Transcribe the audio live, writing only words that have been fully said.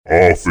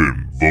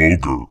often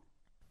vulgar,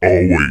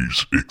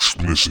 always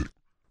explicit,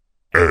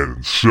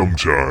 and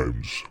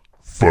sometimes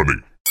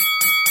funny.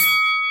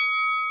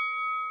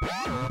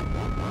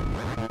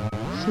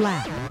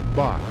 Slap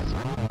Box.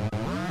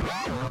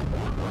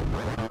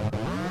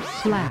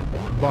 slap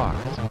Box.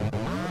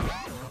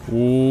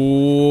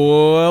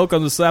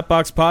 Welcome to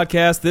Slapbox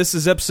Podcast. This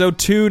is episode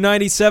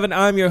 297.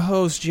 I'm your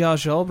host,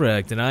 Josh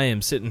Albrecht, and I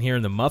am sitting here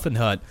in the Muffin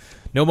Hut.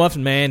 No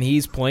Muffin Man,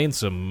 he's playing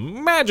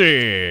some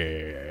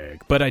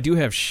magic. But I do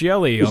have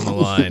Shelly on the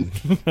line.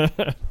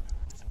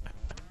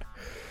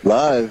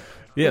 Live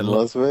Yeah, from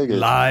Las Vegas.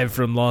 Live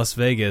from Las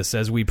Vegas,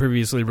 as we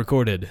previously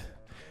recorded.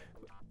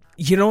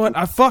 You know what?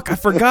 I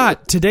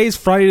forgot. Today's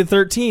Friday the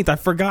 13th. I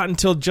forgot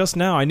until just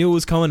now. I knew it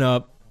was coming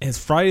up. It's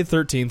Friday the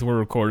 13th. We're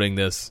recording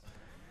this.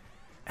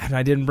 And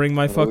I didn't bring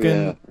my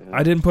fucking...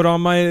 I didn't put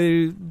on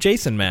my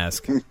Jason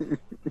mask.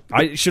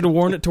 I should have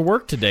worn it to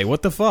work today.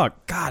 What the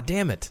fuck? God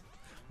damn it.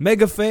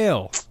 Mega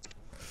fail.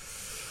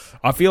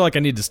 I feel like I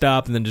need to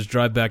stop and then just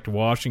drive back to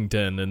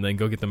Washington and then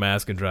go get the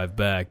mask and drive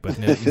back. But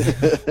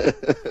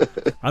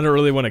I don't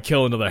really want to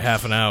kill another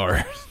half an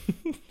hour.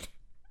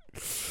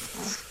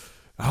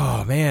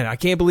 Oh, man, I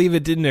can't believe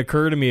it didn't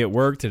occur to me at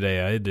work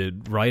today. I had to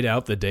write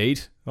out the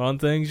date on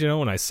things, you know,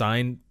 when I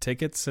sign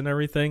tickets and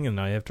everything, and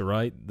I have to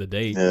write the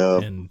date. Yeah.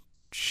 And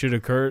should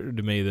occur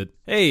to me that,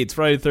 hey, it's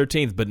Friday the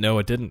 13th, but no,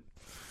 it didn't.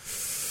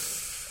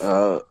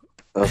 I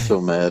was so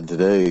mad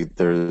today.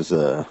 There's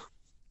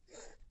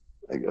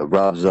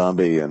Rob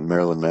Zombie and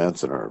Marilyn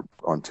Manson are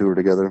on tour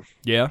together,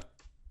 Yeah?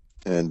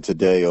 and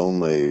today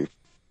only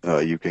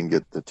you can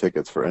get the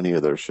tickets for any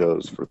of their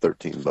shows for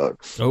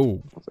 $13.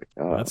 Oh, I was like,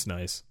 oh, that's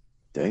nice.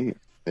 dang.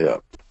 Yeah.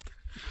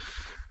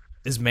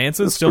 Is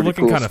Manson That's still pretty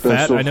looking cool kind of fat?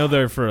 special. I know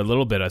there for a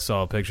little bit I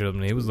saw a picture of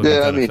him, and he was looking Yeah,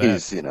 I kind mean,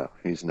 of fat.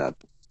 he's not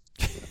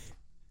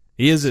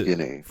He is,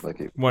 skinny. Like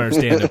he, I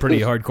understand, a pretty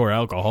hardcore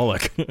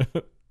alcoholic.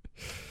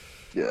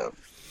 yeah.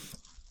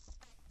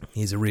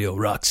 He's a real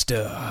rock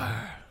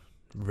star.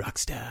 Rock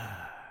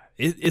star.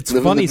 It's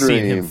Living funny the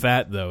seeing him dream.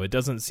 fat, though. He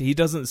doesn't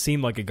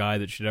seem like a guy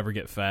that should ever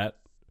get fat.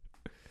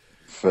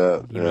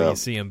 Fat. You know, Yeah. you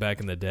see him back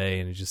in the day,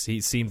 and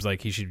he seems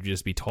like he should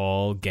just be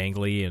tall,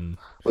 gangly, and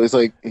Well, he's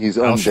like, he's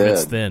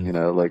Auschwitz undead. thin. You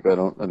know, like, I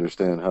don't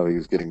understand how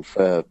he's getting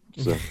fat.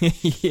 So.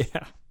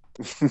 yeah.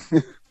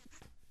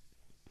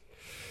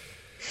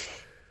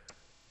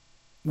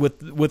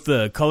 With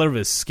the color of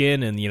his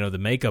skin and, you know, the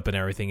makeup and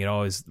everything, it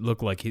always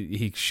looked like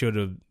he should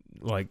have,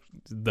 like,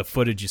 the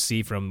footage you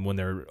see from when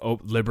they're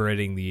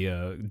liberating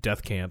the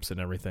death camps and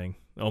everything.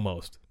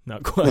 Almost.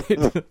 Not quite.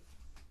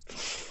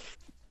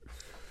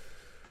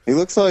 He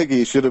looks like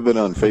he should have been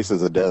on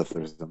Faces of Death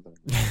or something.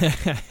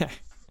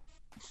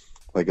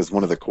 Like it's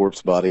one of the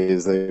corpse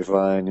bodies they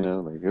find, you know.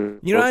 Like,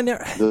 You know, I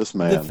never... this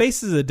man The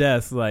Faces of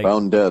Death, like...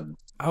 found dead.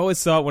 I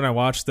always thought when I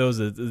watched those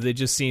that they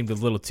just seemed a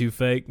little too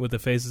fake with the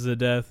Faces of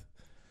Death.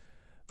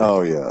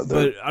 Oh yeah,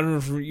 But I don't know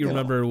if you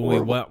remember when we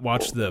horrible.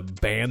 watched the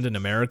Band in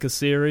America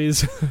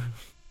series.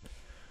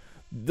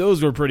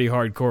 Those were pretty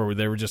hardcore, where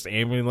they were just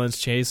ambulance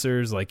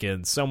chasers, like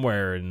in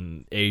somewhere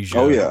in Asia.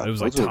 Oh, yeah. It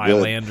was like Those were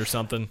good. Thailand or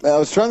something. I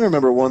was trying to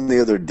remember one the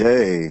other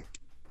day,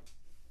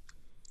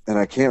 and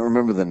I can't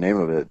remember the name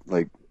of it.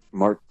 Like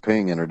Mark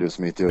Ping introduced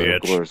me to it,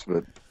 of Bitch. course,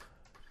 but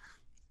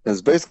it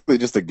was basically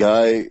just a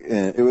guy.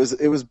 And it was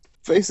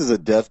Faces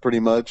of Death, pretty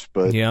much,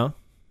 but Yeah.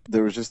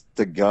 there was just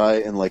a guy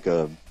in like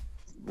a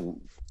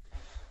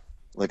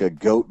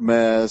goat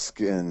mask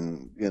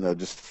and, you know,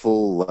 just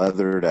full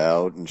leathered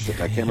out and shit.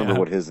 I can't remember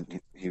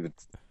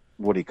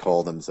what he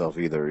called himself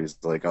either. He's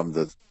like, I'm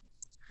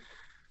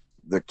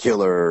the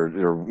killer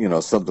or, you know,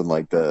 something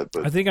like that.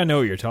 But I think I know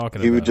what you're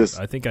talking He about. would just-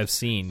 I think I've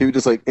seen. he would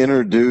just like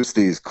introduce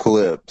these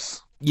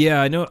clips.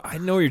 Yeah, I know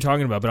what you're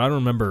talking about, but I don't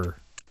remember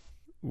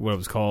what it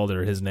was called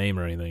or his name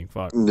or anything.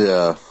 Fuck.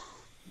 Yeah,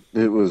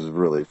 it was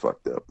really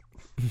fucked up.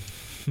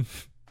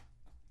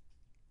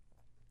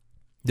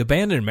 The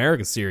Band in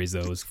America series,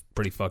 though, was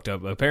pretty fucked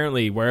up.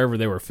 Apparently, wherever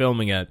they were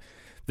filming at,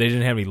 they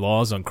didn't have any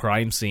laws on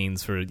crime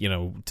scenes for, you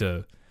know,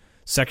 to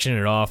section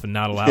it off and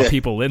not allow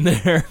people in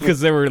there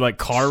because they were like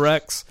car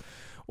wrecks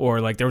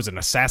or like there was an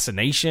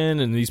assassination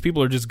and these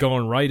people are just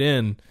going right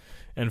in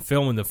and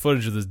filming the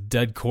footage of the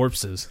dead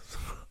corpses.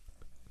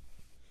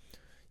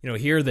 You know,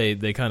 here they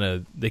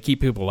keep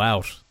people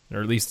out,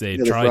 or at least they Yeah,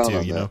 they try frown to,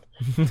 on you know.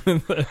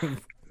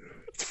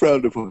 It's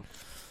frowned upon.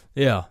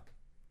 Yeah.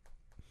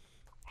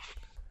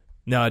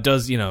 No, it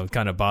does, you know,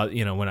 kind of bother,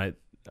 you know, when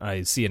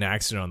I see an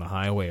accident on the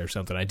highway or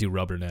something, I do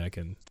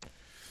rubberneck,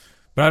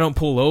 but I don't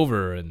pull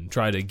over and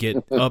try to get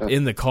up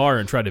in the car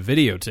and try to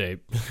videotape.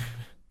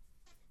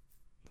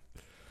 I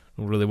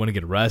don't really want to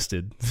get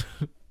arrested.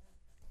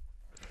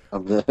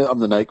 I'm the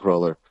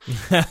Nightcrawler.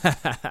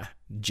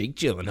 Jake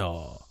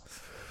Gyllenhaal.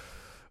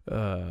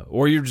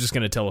 Or you're just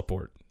going to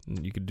teleport.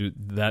 You could do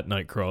that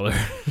Nightcrawler.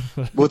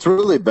 What's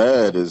really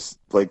bad is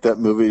like that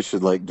movie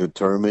should like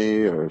deter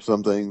me or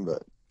something,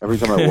 but every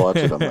time I watch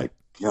it, I'm like,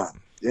 God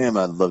damn,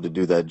 I'd love to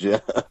do that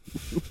job.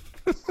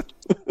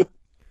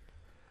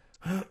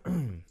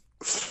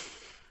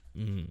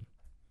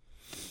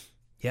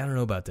 Yeah, I don't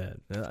know about that.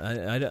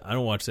 I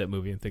don't watch that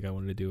movie and think I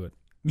wanted to do it.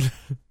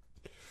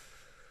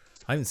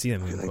 I haven't seen that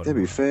movie. That'd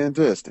be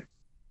fantastic.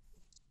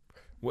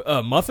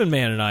 Muffin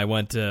Man and I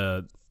went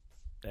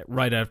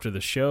right after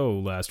the show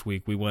last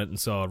week. We went and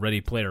saw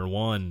Ready Player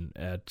One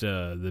at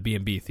the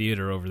B&B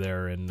Theater over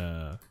there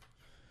in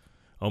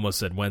almost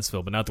said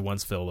Wentzville, but not the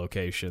Wentzville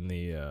location.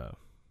 The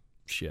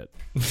shit.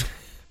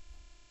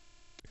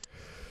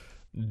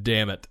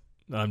 Damn it!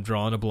 I'm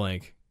drawing a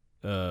blank.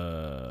 One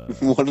of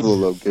the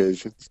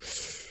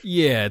locations.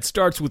 Yeah, it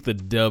starts with the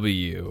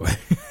W.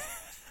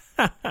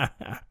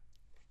 I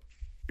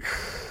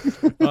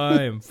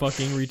am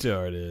fucking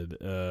retarded.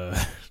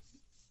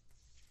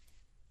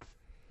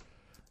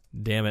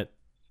 Damn it.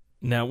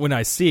 Now, when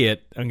I see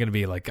it, I'm going to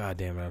be like, God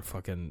damn it,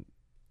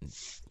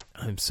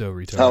 I'm so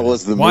retarded. How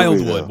was the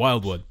movie, though?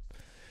 Wildwood.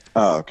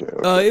 Oh,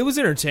 okay. It was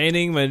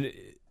entertaining, but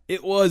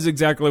it was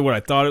exactly what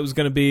I thought it was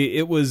going to be.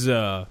 It was,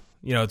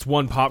 it's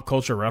one pop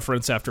culture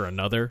reference after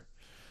another.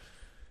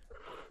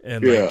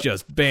 And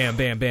just bam,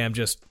 bam, bam,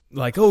 just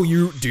like, do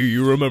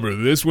you remember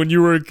this when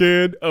you were a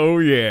kid? Oh,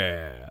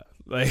 yeah.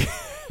 Like,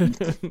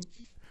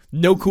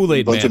 no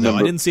Kool-Aid Man, though.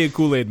 I didn't see a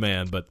Kool-Aid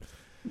Man, but...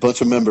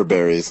 Bunch of member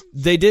berries.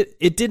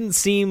 It didn't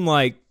seem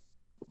like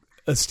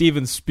a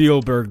Steven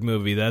Spielberg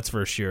movie, that's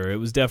for sure. It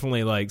was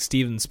definitely like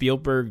Steven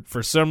Spielberg,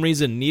 for some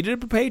reason,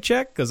 needed a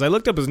paycheck, because I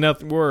looked up his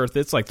net worth.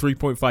 It's like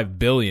 $3.5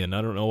 billion.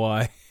 I don't know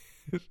why.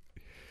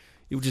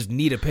 He would just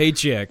need a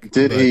paycheck.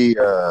 Did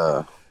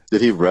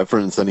he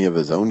reference any of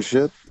his own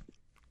shit?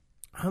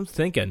 I'm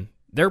thinking.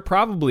 There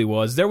probably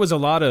was. There was a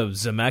lot of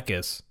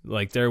Zemeckis.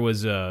 Like, there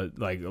was a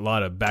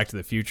lot of Back to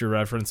the Future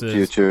references.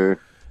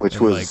 Which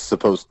was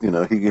supposed,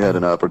 he had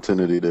an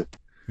opportunity to.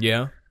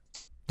 Yeah.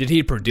 Did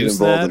he produce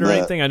that or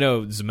anything? I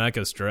know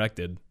Zemeckis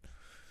directed.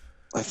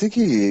 I think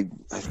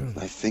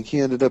he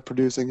ended up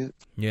producing it.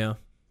 Yeah.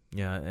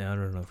 Yeah, I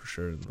don't know for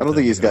sure. I don't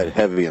think he's got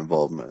heavy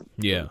involvement.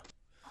 Yeah.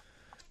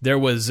 There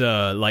was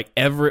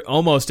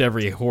almost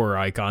every horror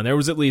icon. There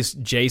was at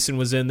least Jason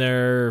was in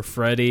there,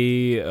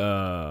 Freddy,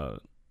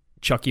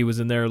 Chucky was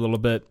in there a little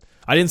bit.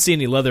 I didn't see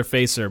any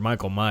Leatherface or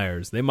Michael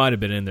Myers. They might have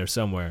been in there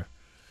somewhere.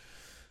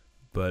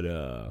 But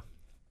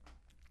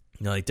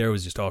there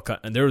was just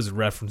there was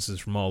references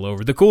from all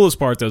over. The coolest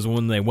part though was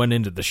when they went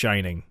into The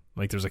Shining.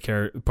 Like there's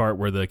a part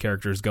where the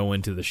characters go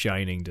into The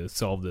Shining to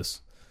solve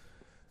this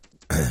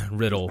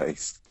riddle.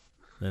 Nice.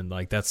 And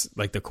like that's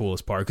like the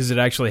coolest part because it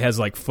actually has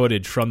like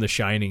footage from The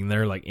Shining.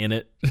 They're like in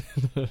it.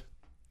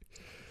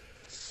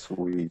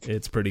 Sweet.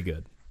 It's pretty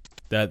good.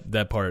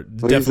 That part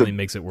definitely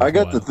makes it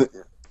worthwhile. I got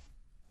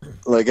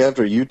like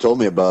after you told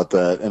me about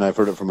that, and I've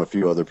heard it from a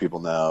few other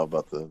people now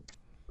about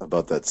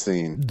that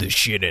scene. The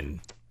shitting.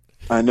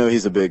 I know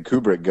he's a big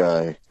Kubrick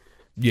guy.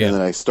 Yeah. And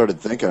then I started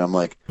thinking, I'm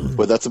like,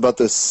 well, that's about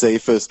the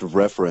safest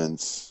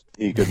reference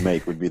he could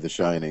make would be The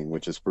Shining,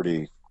 which is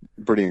pretty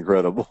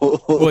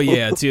incredible. Well,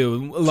 yeah,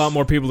 too. A lot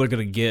more people are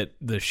going to get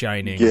The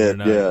Shining.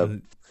 Yeah.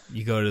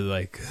 You go to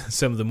like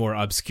some of the more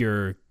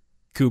obscure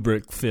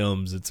Kubrick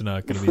films, it's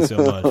not going to be so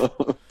much.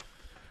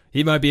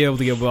 He might be able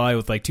to get by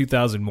with like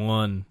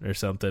 2001 or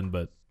something,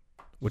 but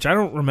which I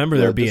don't remember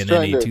there being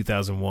any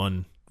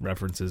 2001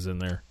 references in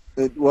there.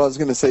 Well, I was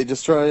going to say,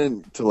 just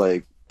trying to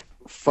like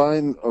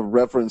find a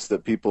reference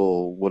that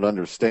people would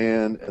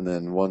understand, and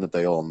then one that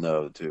they all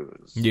know too.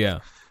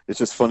 It's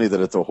just funny that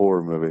it's a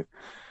horror movie.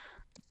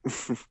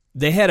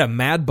 They had a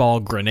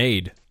Madball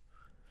grenade.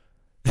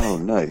 Oh,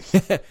 nice!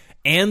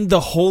 And the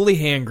Holy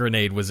Hand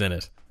grenade was in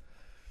it.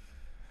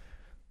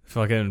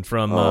 Fucking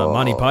from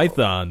Monty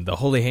Python, the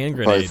Holy Hand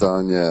grenade.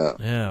 Python, yeah.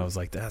 Yeah, I was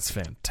like, that's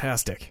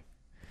fantastic.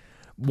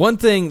 One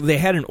thing, they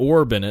had an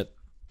orb in it.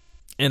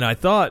 And I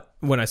thought,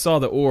 when I saw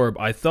the orb,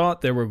 I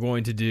thought they were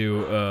going to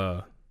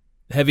do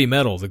Heavy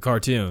Metal, the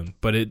cartoon,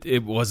 but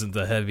it wasn't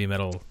the Heavy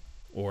Metal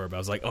orb. I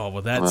was like, oh,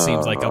 well, that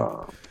seems like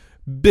a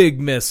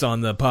big miss on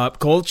the pop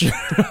culture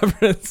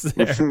reference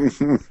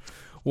there.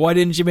 Why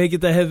didn't you make it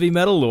the Heavy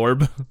Metal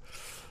orb?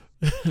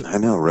 I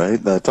know,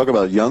 right? Talk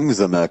about young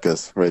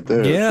Zemeckis right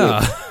there.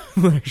 Yeah.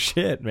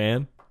 Shit,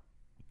 man.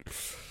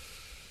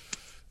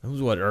 That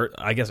was what,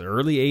 I guess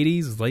early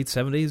 80s, late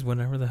 70s,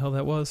 whenever the hell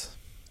that was.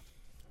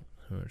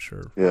 I'm not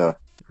sure. Yeah.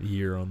 A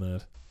year on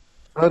that.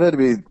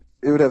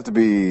 It would have to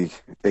be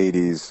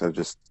 80s. I'm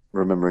just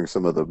remembering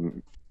some of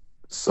the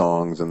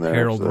songs in there.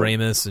 Harold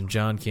Ramis and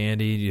John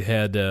Candy. You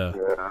had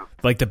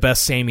like the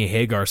best Sammy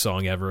Hagar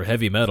song ever,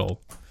 Heavy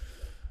Metal.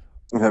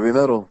 Heavy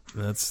Metal.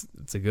 That's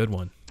a good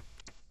one.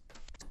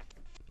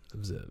 It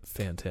was a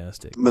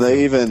fantastic. But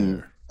they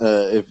even,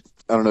 I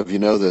don't know if you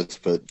know this,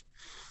 but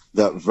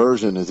that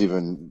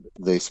version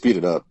they speed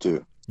it up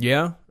too.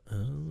 Yeah.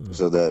 Oh.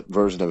 So that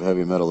version of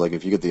Heavy Metal, like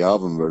if you get the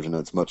album version,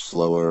 it's much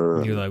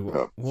slower. You're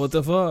like, what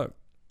the fuck?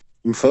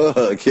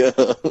 Fuck, yeah.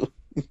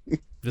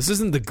 This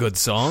isn't the good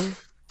song.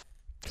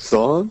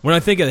 Song? When I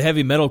think of the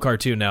Heavy Metal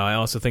cartoon now, I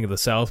also think of the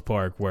South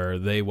Park where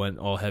they went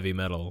all heavy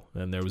metal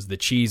and there was the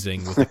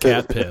cheesing with the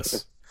cat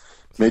piss.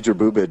 Major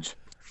boobage.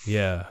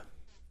 Yeah.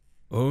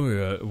 Oh,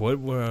 yeah. What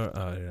were...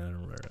 I don't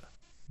remember that.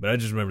 But I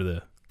just remember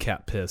the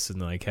cat piss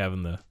and like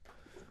having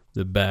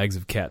the bags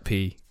of cat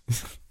pee.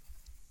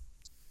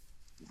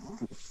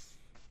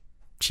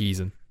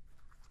 Cheesing.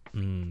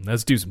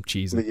 Let's do some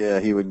cheesing. But yeah,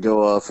 he would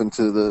go off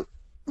into the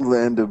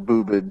land of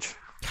boobage.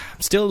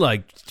 I'm still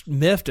like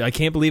miffed. I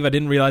can't believe I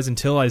didn't realize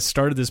until I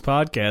started this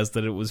podcast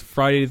that it was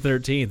Friday the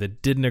 13th.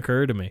 It didn't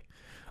occur to me.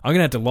 I'm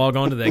gonna have to log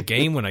on to that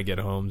game when I get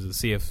home to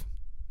see if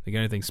they got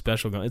anything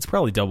special going. It's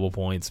probably double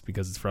points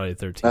because it's Friday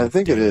the 13th. I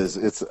think it is.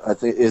 I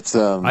think it's.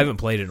 I haven't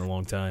played it in a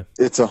long time.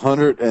 It's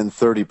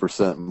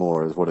 130%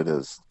 more is what it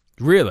is.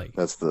 Really?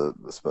 That's the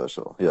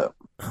special. Yeah.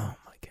 Oh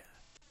my god!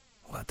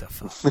 What the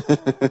fuck?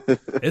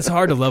 It's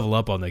hard to level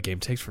up on that game.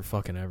 It takes for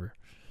fucking ever.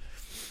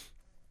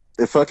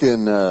 It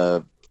fucking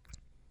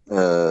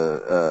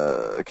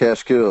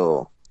Cash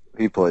Kill.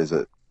 He plays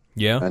it.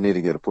 Yeah. I need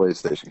to get a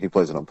PlayStation. He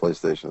plays it on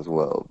PlayStation as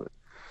well. But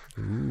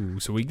Ooh,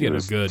 so we get a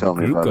good tell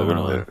me group about it going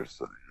on. earlier,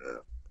 so,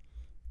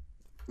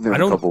 yeah.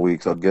 In a couple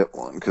weeks, I'll get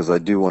one because I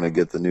do want to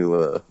get the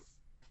new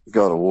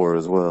God of War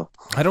as well.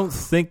 I don't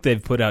think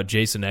they've put out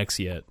Jason X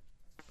yet.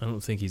 I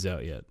don't think he's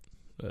out yet,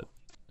 but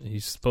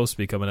he's supposed to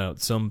be coming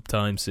out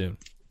sometime soon,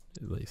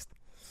 at least.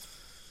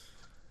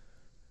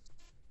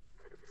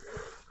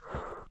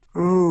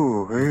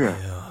 Ooh,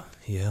 yeah.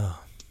 Yeah.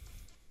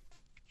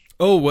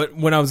 Oh,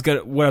 what I was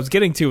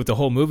getting to with the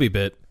whole movie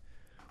bit,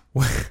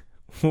 when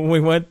we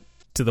went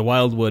to the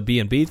Wildwood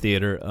B&B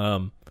Theater,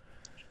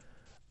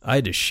 I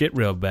had to shit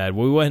real bad.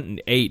 We went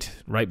and ate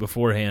right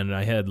beforehand, and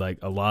I had like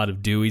a lot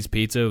of Dewey's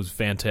pizza. It was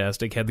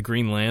fantastic. Had the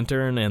Green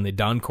Lantern and the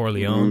Don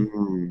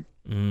Corleone.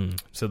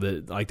 So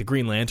the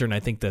Green Lantern, I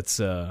think that's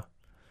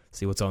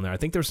see what's on there. I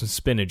think there's some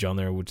spinach on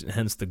there, which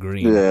hence the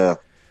green. Yeah.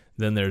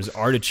 Then there's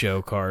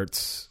artichoke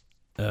hearts,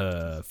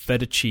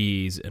 feta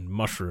cheese, and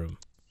mushroom,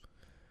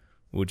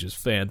 which is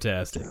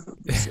fantastic.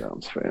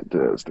 Sounds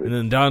fantastic. And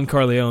then Don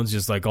Corleone's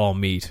just like all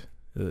meat.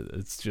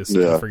 It's just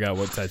I forgot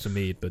what types of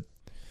meat, but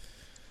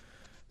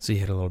so you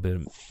had a little bit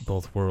of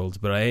both worlds.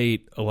 But I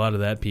ate a lot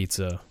of that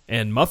pizza.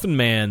 And Muffin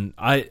Man,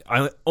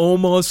 I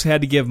almost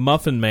had to give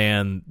Muffin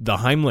Man the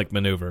Heimlich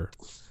maneuver.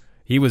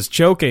 He was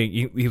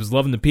choking. He was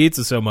loving the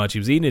pizza so much. He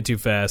was eating it too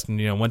fast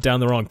and went down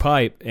the wrong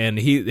pipe. And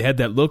he had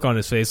that look on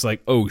his face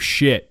like, oh,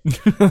 shit.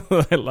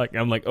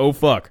 I'm like, oh,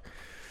 fuck.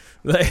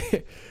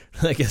 Like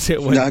as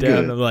it went Not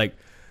down, good. I'm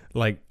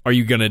like, are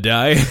you going to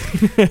die?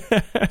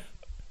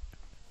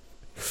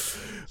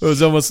 It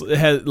was almost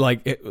had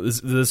like, is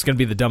this going to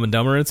be the Dumb and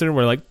Dumber incident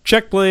where like,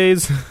 check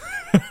please.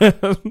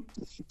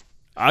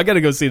 I got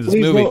to go see this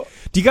movie. Well,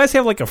 do you guys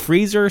have like a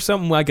freezer or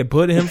something where I could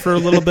put him for a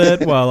little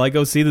bit while I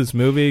go see this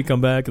movie, come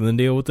back and then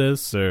deal with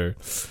this? Or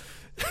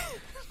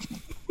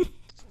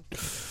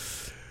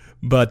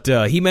but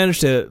he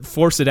managed to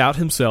force it out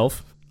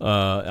himself.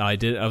 I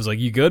did. I was like,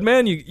 "You good,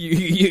 man?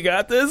 You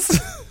got this?"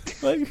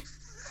 Like,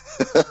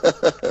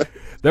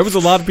 there was a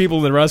lot of people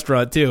in the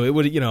restaurant too. It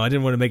would, I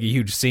didn't want to make a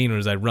huge scene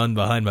as I run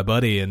behind my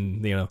buddy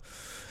and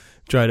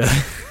try to.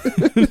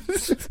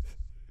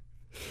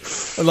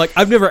 Like,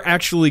 I've never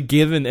actually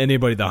given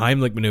anybody the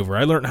Heimlich maneuver.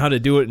 I learned how to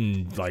do it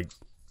in like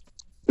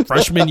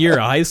freshman year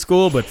of high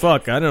school, but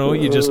fuck, I don't know.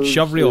 You just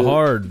shove real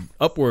hard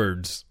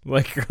upwards,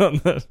 like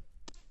on the.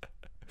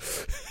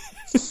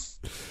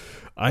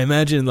 I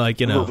imagine,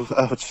 like,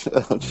 ouch,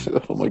 ouch.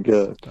 Oh my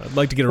god. I'd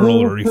like to get a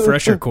roll of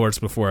refresher course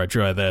before I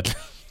try that.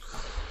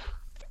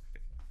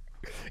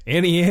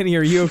 Annie,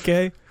 are you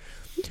okay?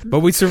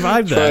 But we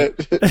survived that.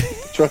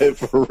 Try it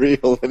for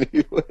real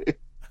anyway.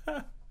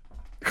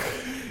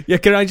 Yeah,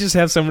 can I just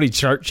have somebody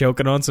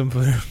choking on some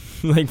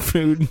like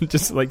food and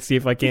just like see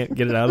if I can't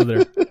get it out of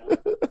there?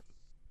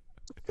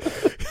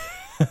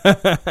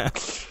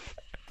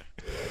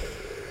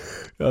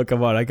 Oh,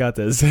 come on, I got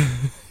this.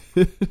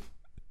 The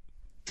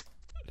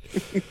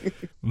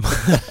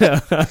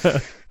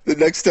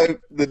next time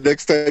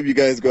you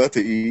guys go out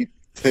to eat,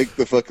 take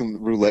the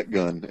fucking roulette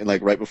gun and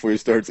like right before he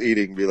starts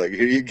eating, be like,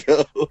 "Here you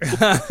go."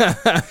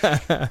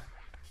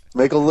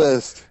 Make a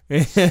list. We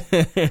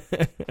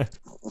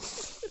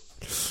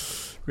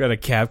got a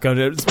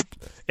Capcom.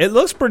 It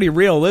looks pretty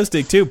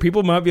realistic too.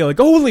 People might be like,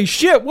 "Holy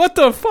shit, what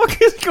the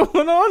fuck is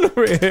going on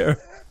over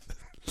here?"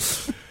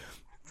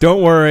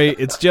 Don't worry,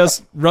 it's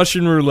just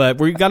Russian roulette.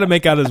 We got to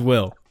make out his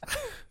will.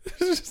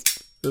 Just,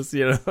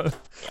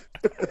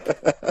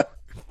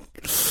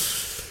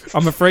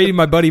 I'm afraid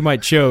my buddy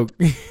might choke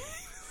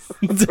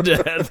to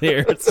death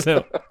here,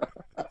 so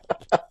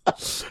I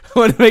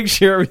want to make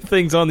sure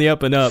everything's on the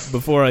up and up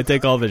before I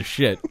take all this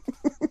shit.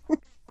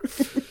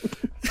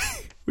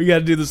 We got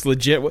to do this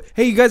legit.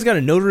 Hey, you guys got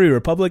a Notary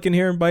Republic in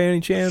here by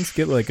any chance?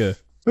 Get like a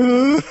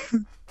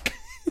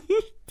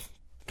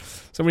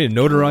somebody to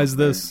notarize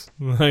this.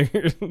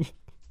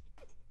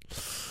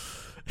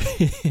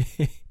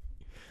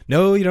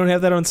 No, you don't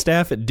have that on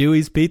staff at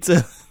Dewey's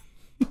Pizza?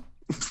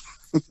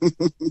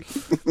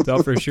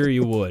 Thought for sure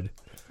you would.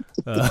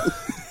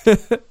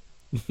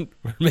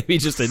 Maybe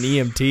just an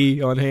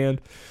EMT on hand.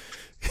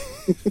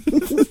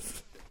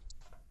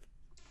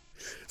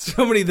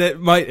 Somebody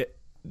that might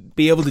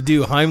be able to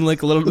do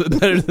Heimlich a little bit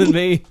better than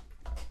me.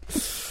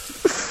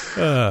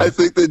 I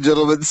think the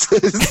gentleman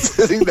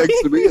sitting next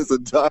to me is a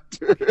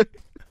doctor.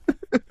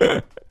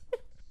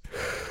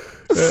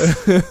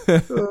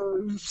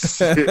 Oh,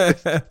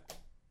 shit.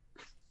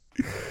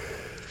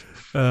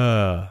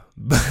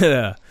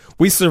 But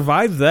we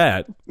survived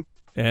that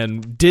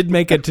and did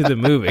make it to the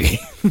movie.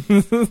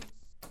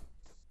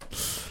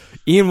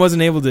 Ian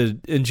wasn't able to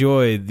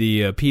enjoy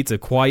the pizza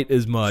quite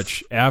as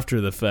much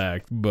after the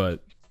fact,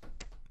 but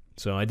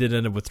so I did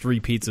end up with 3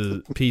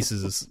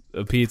 pieces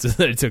of pizza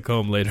that I took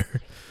home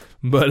later.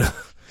 But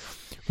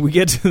we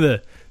get to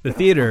the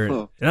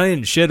theater, and I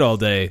didn't shit all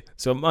day.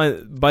 So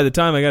by the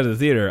time I got to the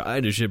theater, I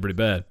had to shit pretty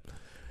bad.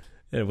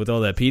 And with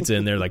all that pizza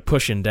in there, like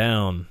pushing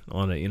down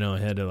on it, you know, I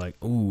had to I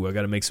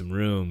got to make some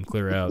room,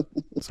 clear out,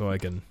 so I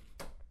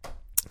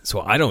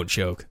don't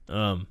choke.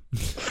 And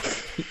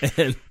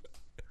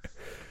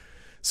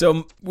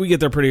so we get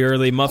there pretty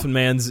early. Muffin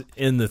Man's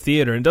in the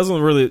theater, and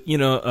doesn't really,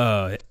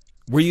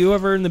 were you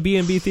ever in the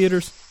B&B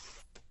theaters?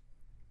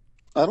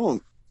 I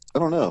don't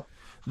know.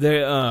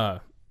 They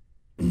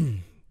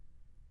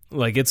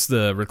it's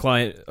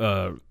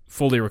the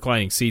fully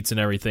reclining seats and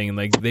everything, and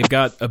they've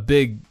got a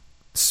big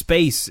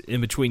space in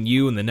between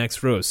you and the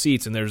next row of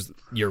seats, and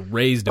you're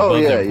raised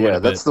above them quite a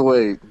bit. That's the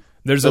way.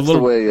 There's the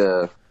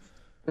way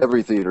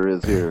every theater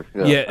is here.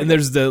 Yeah, and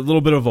there's the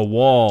little bit of a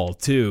wall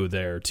too,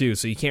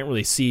 so you can't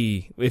really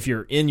see if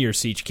you're in your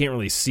seat. You can't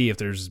really see if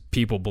there's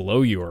people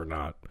below you or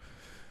not.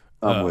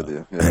 I'm with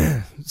you.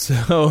 Yeah.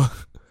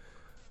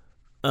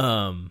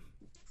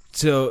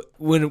 So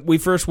when we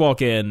first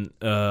walk in,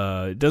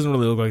 it doesn't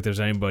really look like there's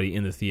anybody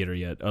in the theater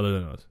yet, other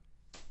than us.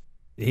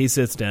 He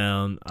sits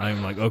down.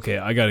 I'm like, okay,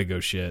 I gotta go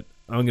shit.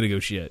 I'm gonna go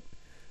shit.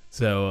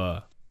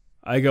 So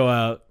I go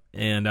out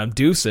and I'm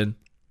deucing,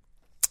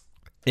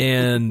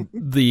 and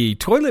the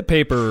toilet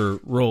paper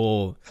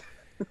roll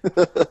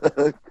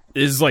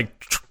is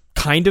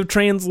kind of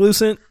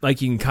translucent.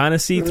 Like you can kind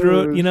of see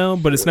through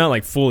it, but it's not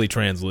like fully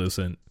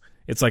translucent.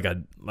 It's like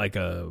a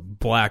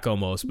black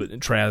almost, but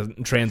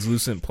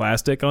translucent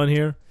plastic on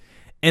here.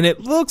 And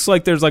it looks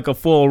like there's like a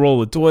full roll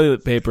of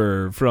toilet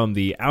paper from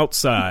the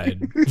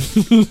outside.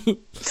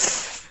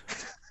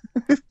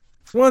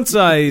 Once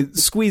I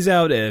squeeze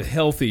out a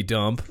healthy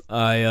dump,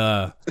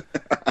 I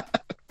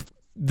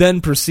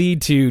then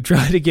proceed to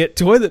try to get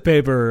toilet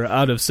paper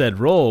out of said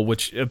roll,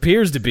 which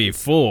appears to be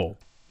full.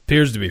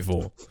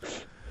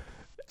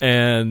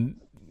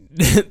 And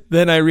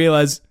then I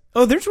realize,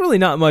 oh, there's really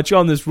not much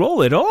on this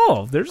roll at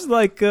all. There's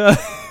there's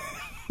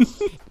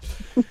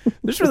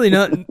really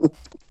not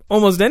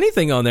almost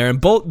anything on there,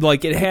 and both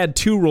it had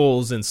 2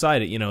 rolls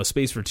inside it, a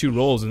space for 2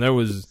 rolls, and there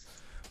was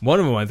one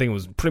of them I think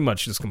was pretty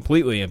much just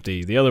completely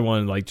empty. The other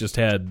one just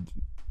had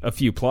a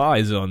few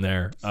plies on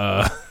there,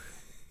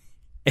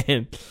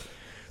 and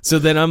so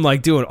then I'm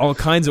doing all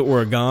kinds of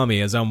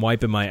origami as I'm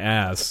wiping my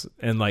ass,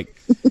 and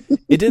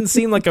it didn't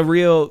seem like a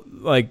real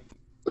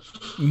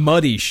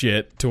muddy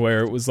shit to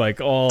where it was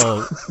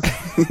all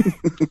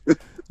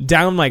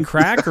down my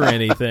crack or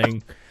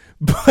anything,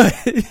 but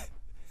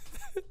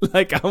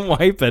I'm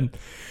wiping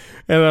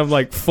and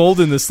I'm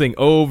folding this thing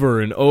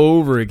over and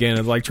over again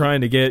and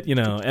trying to get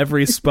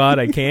every spot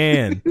I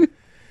can, and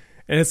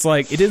it's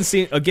it didn't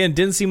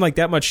seem like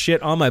that much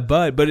shit on my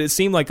butt, but it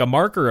seemed like a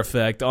marker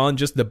effect on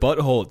just the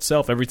butthole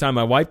itself. Every time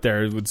I wiped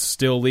there, it would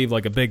still leave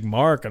a big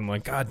mark. I'm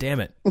like, God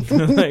damn it.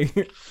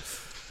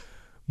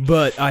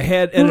 But I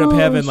ended up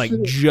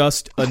having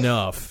just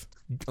enough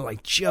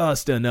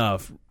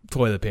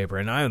toilet paper,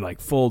 and I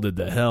folded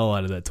the hell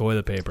out of that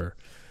toilet paper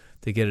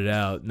to get it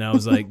out. And I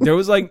was there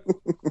was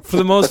for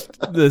the most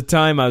of the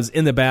time I was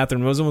in the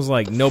bathroom, there was almost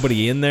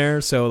nobody in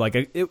there, so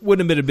it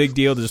wouldn't have been a big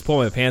deal to just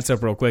pull my pants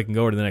up real quick and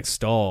go to the next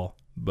stall.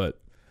 But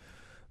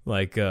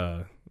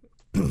I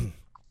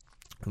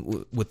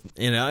wouldn't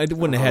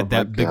have had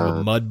that big of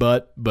a mud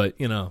butt, but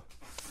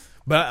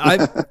but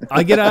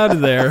I get out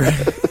of there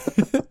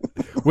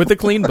with a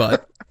clean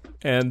butt,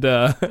 and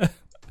and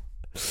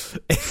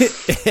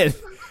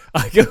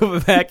I go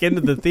back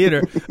into the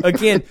theater.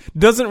 Again,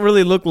 doesn't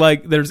really look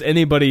like there's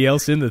anybody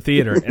else in the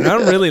theater. And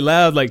I'm really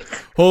loud,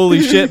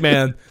 holy shit,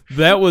 man.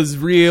 That was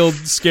real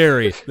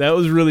scary. That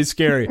was really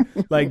scary.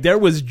 There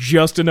was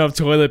just enough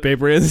toilet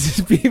paper. And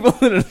these people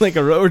that are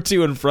a row or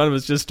 2 in front of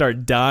us just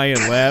start dying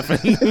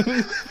laughing.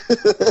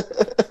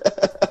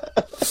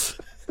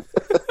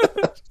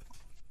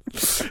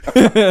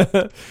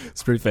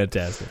 It's pretty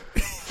fantastic.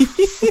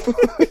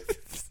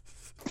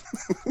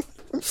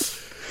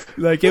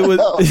 It was.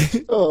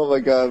 Oh my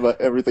god,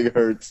 everything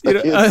hurts.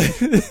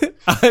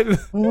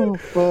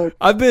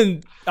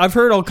 I've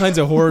heard all kinds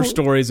of horror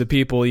stories of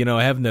people,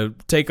 having to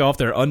take off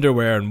their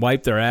underwear and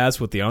wipe their ass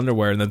with the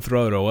underwear and then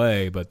throw it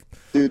away. But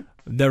dude,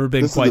 I've never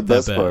been quite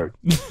that bad. Part.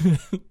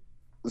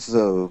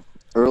 So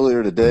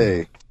earlier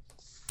today,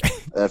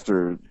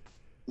 after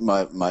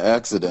my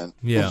accident,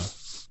 yeah,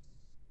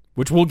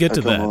 which we'll get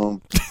to that.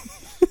 Home.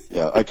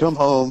 Yeah, I come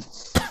home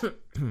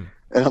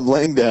and I'm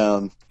laying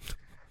down,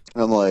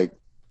 and I'm like,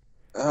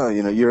 oh,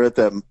 you're at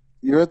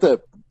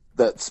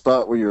that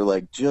spot where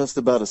you're just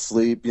about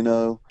asleep,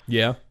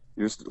 Yeah.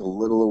 You're just a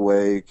little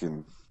awake,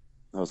 and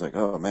I was like,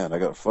 oh man, I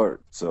got to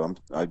fart. So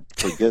I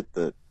forget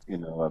that,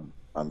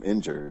 I'm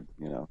injured,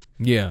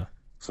 Yeah.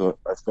 So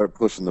I start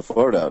pushing the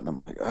fart out, and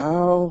I'm like,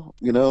 ow,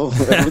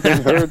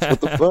 everything hurts.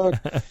 What the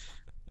fuck?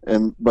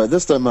 And by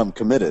this time I'm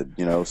committed,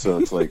 so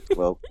it's like,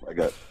 well, I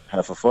got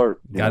half a fart.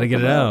 Gotta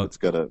get it out. It's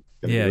gotta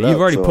Yeah, get it you've out.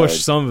 already So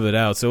pushed some of it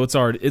out, so it's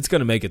going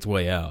to make its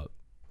way out.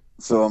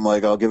 So I'm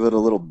like, I'll give it a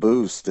little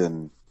boost,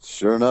 and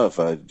sure enough,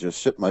 I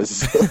just shit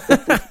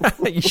myself.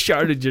 You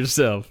sharted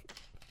yourself.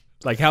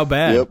 Like how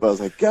bad? Yep, I was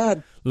like,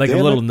 God, Like a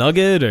damn little it.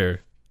 nugget,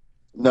 or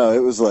No, it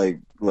was like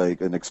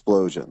an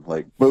explosion,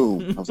 like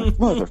boom. I was like,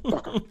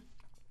 motherfucker.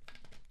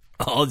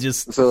 all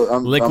just. So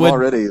I'm Liquid?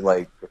 already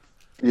like,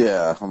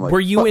 yeah. I'm like, Were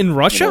you fuck, in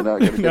Russia? not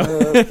gonna get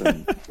up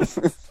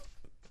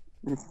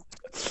and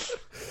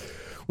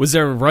Was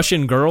there a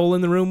Russian girl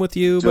in the room with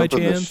you by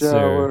jump in the chance? or-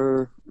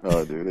 shower.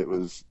 Oh, dude, it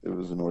was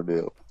an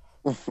ordeal.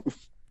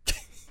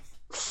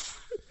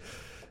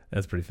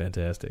 That's pretty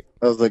fantastic.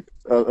 I was like,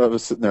 I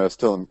was sitting there. I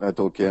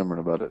told Cameron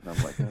about it, and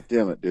I'm like, God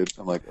damn it, dude.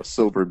 I'm like a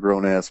sober,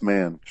 grown ass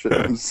man.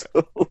 Shitting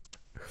himself.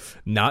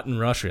 Not in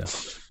Russia.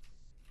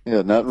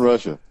 Yeah, not in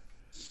Russia.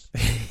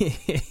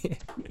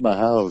 My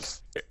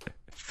house,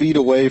 feet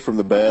away from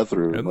the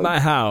bathroom. In Like, my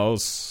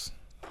house.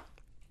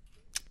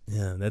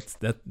 Yeah,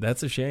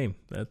 that's a shame.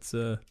 That's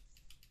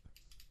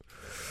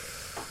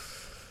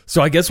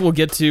So I guess we'll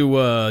get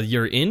to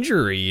your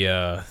injury.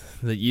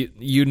 That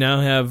you now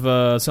have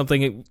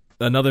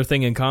another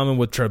thing in common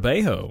with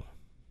Trebejo,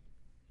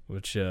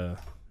 which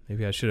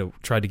maybe I should have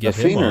tried to get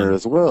him Feener on.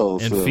 as well,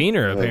 And so,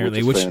 Feener, yeah,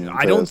 apparently, which which is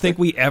I don't think fantastic.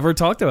 we ever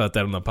talked about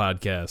that on the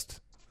podcast.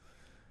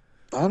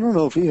 I don't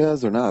know if he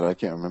has or not. I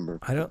can't remember.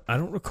 I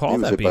don't recall He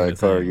was that hit being by a a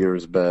car thing.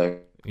 years back.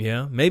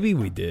 Yeah, maybe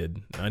we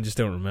did. I just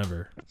don't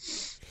remember.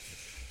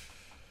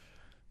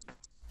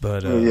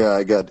 But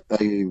Yeah,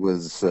 I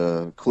was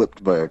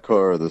clipped by a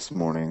car this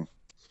morning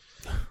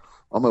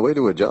on my way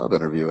to a job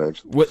interview.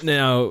 Actually,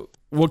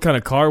 what kind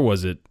of car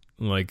was it?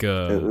 Like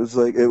it was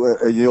like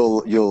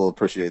you'll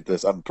appreciate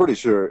this. I'm pretty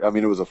sure. I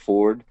mean, it was a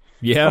Ford.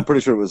 yeah, I'm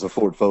pretty sure it was a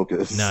Ford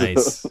Focus.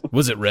 nice.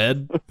 Was it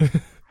red?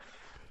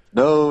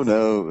 No,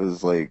 it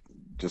was like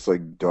just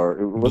like dark.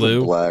 It wasn't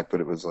Blue? black, but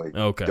it was like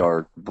Okay.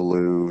 dark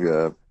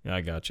blue.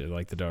 I got you.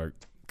 Like the dark,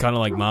 kind of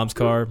like Mom's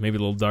car, maybe a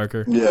little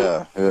darker.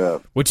 Yeah.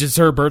 Which is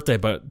her birthday,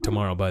 but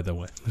tomorrow, by the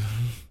way.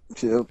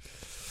 Yep.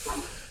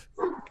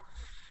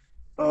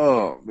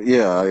 Oh,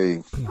 yeah,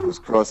 I was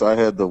cross. I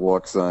had the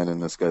walk sign,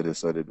 and this guy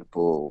decided to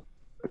pull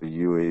a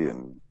Yui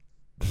and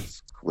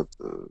just clip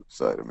the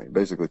side of me.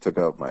 Basically took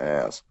out my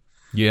ass.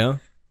 Yeah.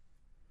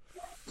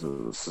 So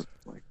it was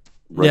like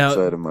right Now,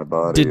 side of my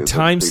body. Did is a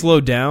time big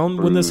slow down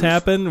when this bruise.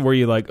 happened? Were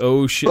you like,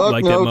 oh shit, Fuck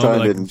like no, that time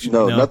moment? Like, didn't.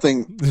 No,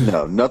 nothing.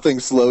 No, nothing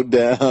slowed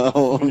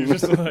down. You're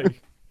just like,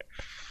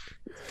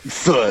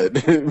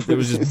 Thud. It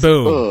was just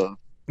boom.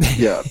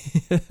 Yeah.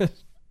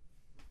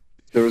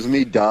 There was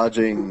me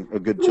dodging a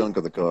good chunk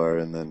of the car,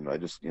 and then I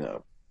just,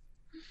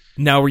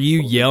 now were you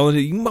yelling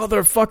at you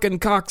motherfucking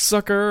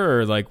cocksucker,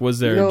 or like was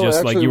there No,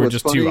 just like actually, you were what's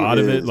just too funny out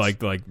of it? is-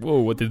 Like whoa,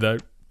 what did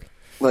that?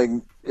 like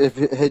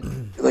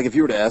if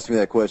you were to ask me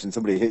that question,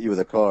 somebody hit you with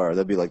a car,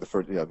 that'd be like the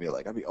first thing I'd be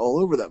all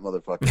over that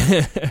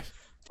motherfucker.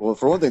 Well,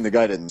 for one thing, the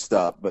guy didn't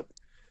stop,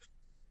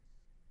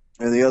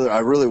 and the other, I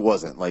really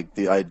wasn't.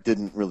 I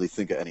didn't really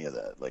think of any of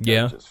that. Like,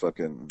 Yeah. I just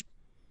fucking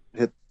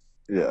hit.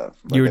 Yeah,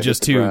 You were I hit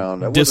just the too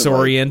ground. I wasn't,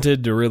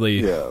 disoriented to really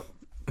yeah,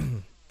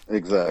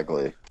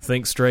 exactly.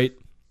 think straight.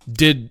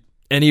 Did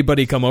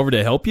anybody come over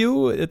to help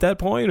you at that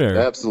point, or?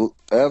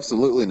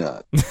 Absolutely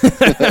not.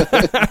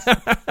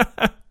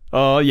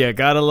 Oh yeah,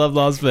 gotta love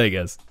Las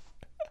Vegas.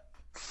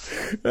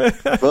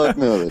 Fuck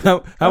no.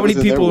 How I many was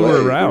in their people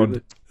were way,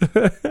 around?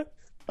 dude.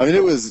 I mean,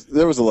 there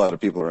was a lot of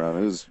people around.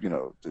 It was,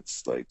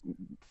 it's like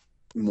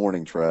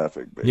morning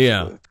traffic, basically.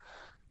 Yeah.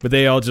 But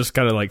they all just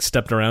kind of like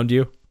stepped around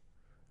you.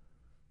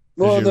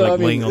 Well, you're, no, like, I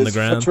mean, laying on the it's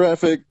ground?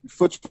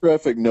 foot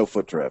traffic, no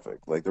foot traffic.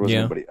 Like, there wasn't Yeah.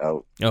 anybody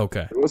out.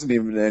 Okay. There wasn't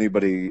even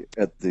anybody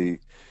at the,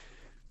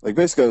 like,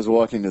 basically I was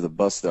walking to the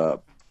bus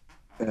stop,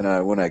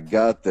 and when I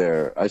got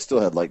there, I still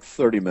had like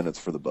 30 minutes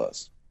for the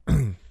bus.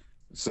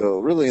 So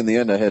really, in the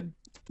end, I had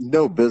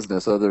no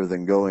business other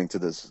than going to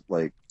this,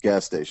 like,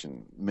 gas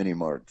station, mini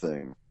mart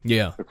thing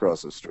Yeah.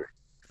 across the street.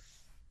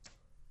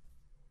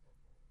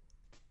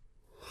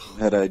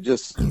 Had I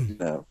just,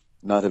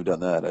 not have done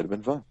that, I'd have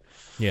been fine.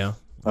 Yeah.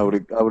 I would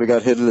have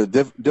got hit at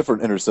a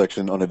different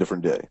intersection on a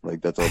different day.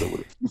 Like, that's all that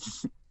would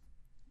have.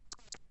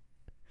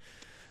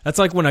 That's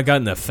like when I got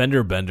in the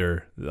fender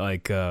bender,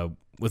 like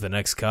with an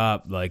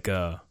ex-cop. Like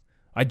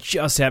I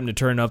just happened to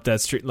turn up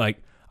that street.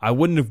 Like I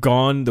wouldn't have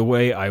gone the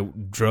way I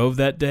drove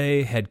that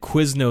day had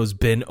Quiznos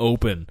been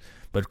open.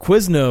 But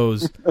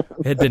Quiznos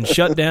had been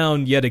shut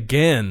down yet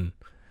again.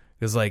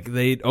 Because like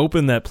they'd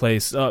opened that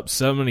place up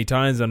so many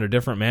times under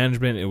different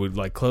management, it would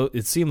like close.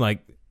 It seemed like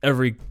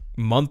every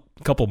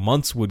couple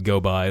months would go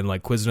by, and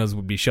like Quiznos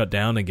would be shut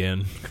down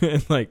again.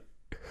 And like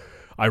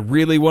I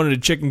really wanted a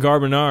chicken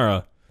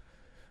carbonara.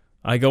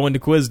 I go into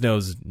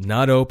Quiznos,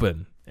 not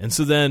open. And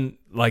so then,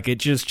 like, it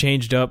just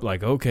changed up,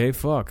 like, okay,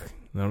 fuck.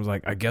 And I was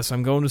like, I guess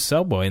I'm going to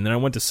Subway. And then I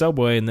went to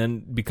Subway, and then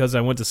because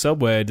I went to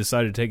Subway, I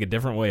decided to take a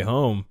different way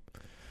home.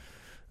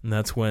 And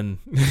that's when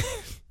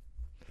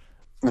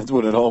That's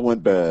when it all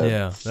went bad.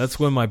 Yeah, that's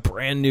when my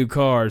brand new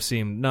car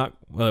seemed not.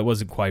 Well, it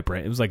wasn't quite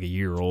brand. It was like a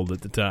year old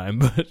at the time,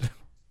 but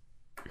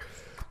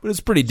it's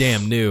pretty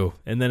damn new.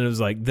 And then it was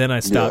like, then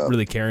I stopped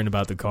really caring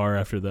about the car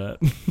after that.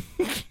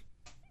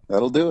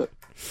 That'll do it.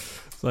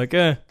 It's like,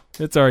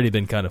 it's already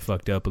been kind of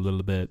fucked up a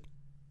little bit.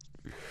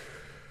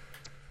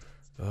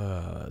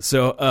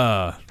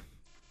 So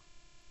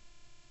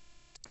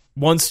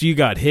once you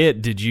got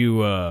hit, did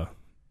you, I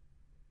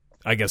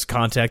guess,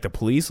 contact the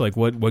police? Like,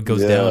 what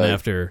goes down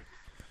after?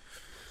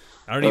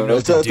 I don't even know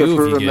what to do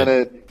for if you a get...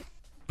 minute.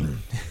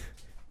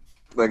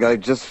 Like, I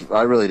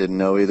really didn't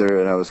know either,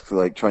 and I was,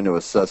 like, trying to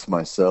assess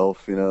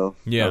myself, you know?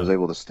 Yeah. I was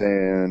able to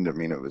stand. I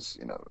mean, it was,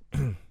 you know,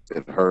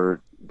 it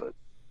hurt, but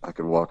I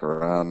could walk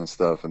around and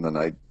stuff, and then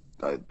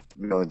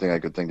the only thing I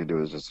could think to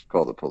do is just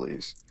call the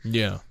police.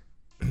 Yeah.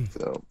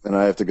 So, and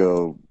I have to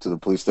go to the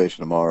police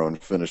station tomorrow and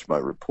finish my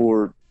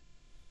report,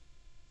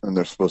 and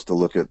they're supposed to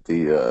look at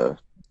the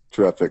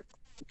traffic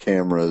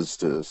cameras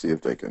to see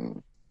if they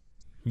can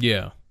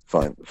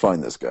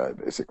find this guy,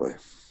 basically.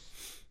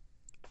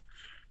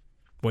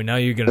 Boy, now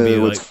you're gonna be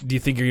like. Do you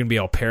think you're gonna be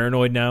all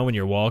paranoid now when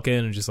you're walking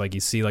and just like you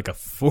see like a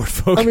Ford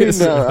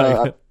Focus?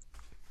 I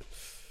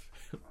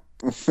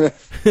mean,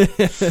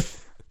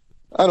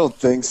 I don't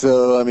think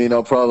so. I mean,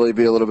 I'll probably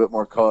be a little bit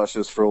more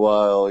cautious for a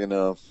while. You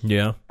know.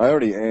 Yeah. I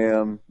already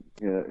am.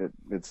 You know,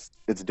 it's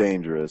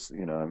dangerous.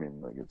 You know, I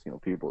mean, like it's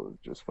people are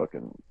just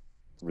fucking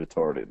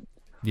retarded.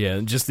 Yeah,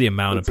 and just the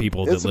amount of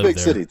people that live there.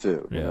 It's a big city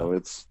too. Yeah. You know,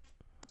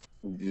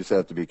 you just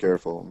have to be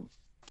careful.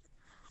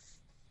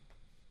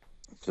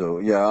 So,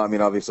 yeah, I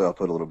mean, obviously I'll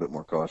put a little bit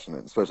more caution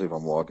in, especially if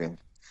I'm walking.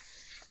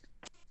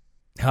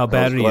 How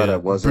bad are you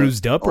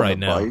bruised up right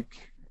now?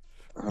 Bike.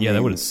 Yeah,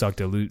 that would have sucked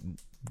to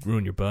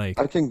ruin your bike.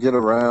 I can get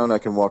around, I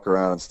can walk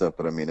around and stuff,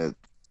 but I mean, it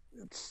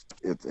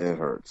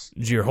hurts.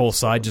 Is your whole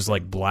side just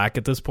like black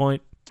at this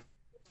point?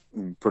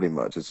 Pretty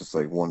much. It's just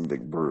like one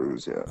big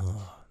bruise, yeah.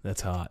 Oh,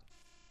 that's hot.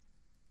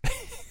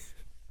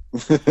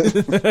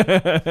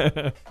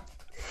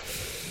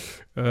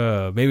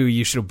 Maybe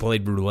you should have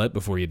played roulette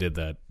before you did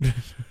that.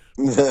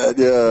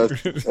 Yeah,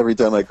 every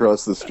time I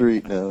cross the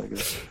street now. I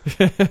guess.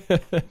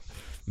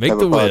 Make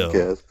the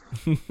wheel.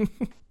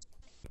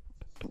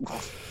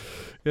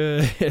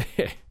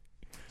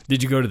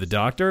 Did you go to the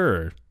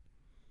doctor?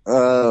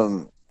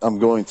 Or? I'm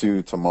going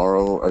to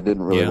tomorrow. I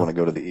didn't really want to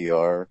go to the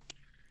ER.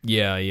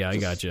 Yeah, I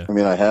got you. I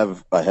mean, I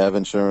have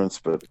insurance,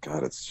 but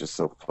God, it's just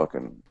so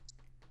fucking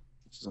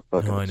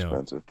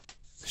expensive.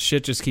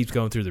 Shit just keeps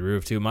going through the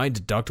roof too. My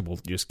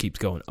deductible just keeps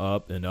going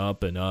up and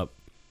up and up.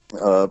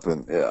 Up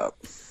and yeah.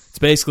 It's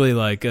basically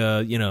like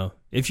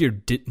if you're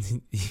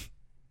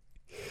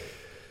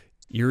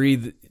you're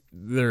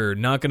either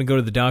not going to go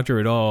to the doctor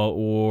at all,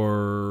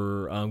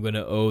 or I'm going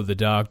to owe the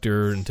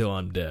doctor until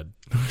I'm dead.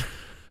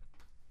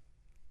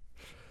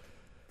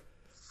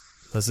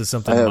 Unless it's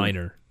something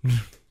minor.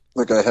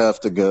 Like I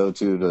have to go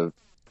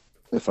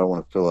if I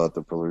want to fill out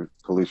the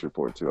police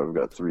report too. I've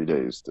got 3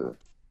 days to.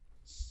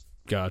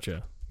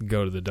 Gotcha.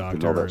 Go to the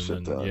doctor all that and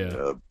shit then done.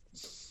 Yeah.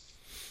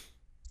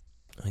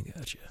 I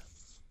gotcha.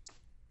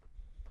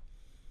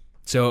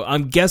 So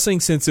I'm guessing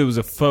since it was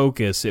a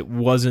Focus, it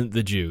wasn't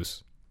the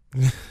juice.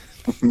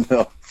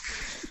 No.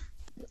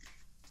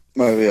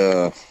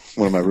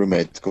 One of my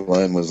roommates,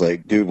 Glenn, was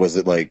like, "Dude, was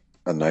it like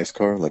a nice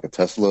car, like a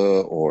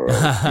Tesla, or?"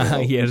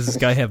 Yeah, does this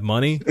guy have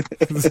money?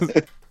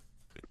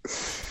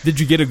 Did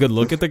you get a good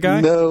look at the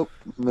guy? No.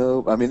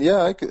 I mean,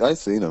 yeah, I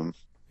seen him.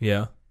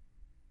 Yeah.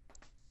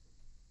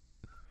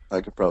 I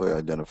could probably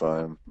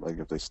identify him, like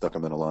if they stuck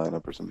him in a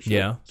lineup or some shit.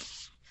 Yeah.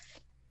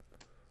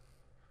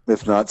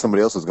 If not,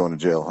 somebody else is going to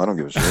jail. I don't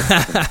give a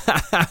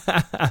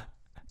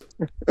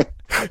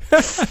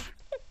shit.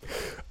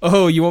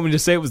 Oh, you want me to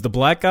say it was the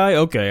black guy?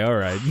 Okay, all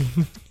right.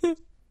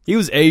 He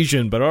was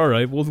Asian, but all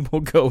right, we'll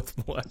go with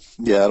black.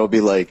 Yeah, it'll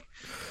be like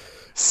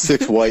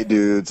 6 white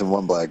dudes and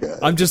 1 black guy.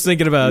 I'm just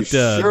thinking about.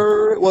 You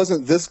sure it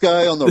wasn't this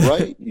guy on the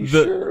right? You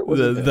sure it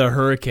wasn't the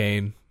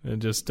hurricane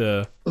and just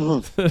send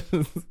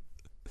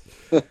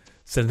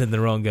in the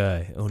wrong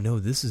guy. Oh no,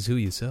 this is who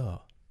you saw.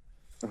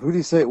 Who did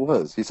he say it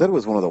was? He said it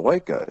was one of the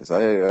white guys.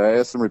 I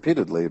asked him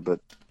repeatedly, but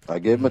I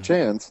gave him a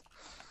chance.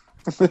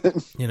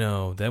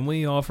 Then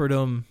we offered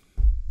him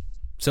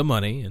some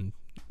money, and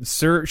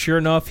sure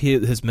enough,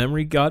 his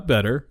memory got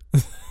better,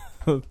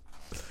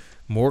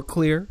 more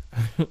clear.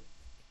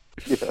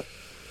 Yeah.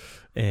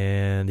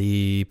 And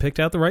he picked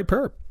out the right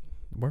perp.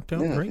 Worked out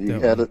great. He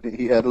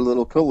had a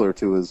little color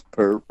to his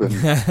perp,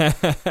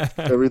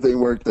 and everything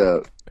worked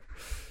out.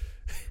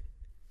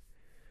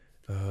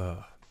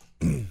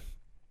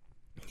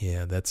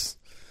 Yeah, that's.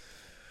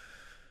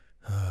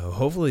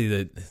 Hopefully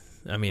that.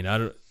 I mean, I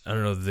don't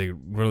know if they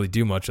really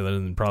do much other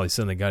than probably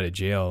send the guy to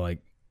jail. Like,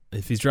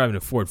 if he's driving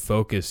a Ford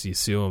Focus, you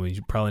sue him, he's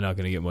probably not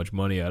going to get much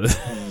money out of it.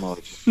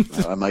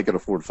 I might get a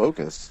Ford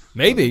Focus.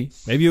 Maybe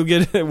you'll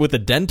get it with a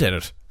dent in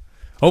it.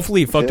 Hopefully,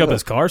 he fucked up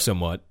his car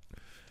somewhat.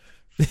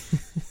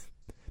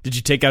 Did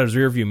you take out his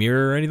rearview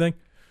mirror or anything?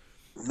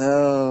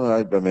 No,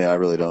 I mean, I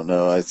really don't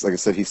know. Like I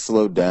said, he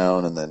slowed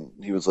down, and then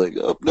he was like,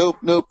 "Oh,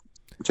 nope."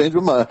 Changed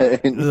my mind.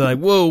 They're like,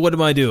 whoa, what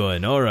am I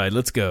doing? All right,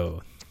 let's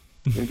go.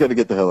 You got to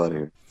get the hell out of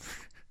here.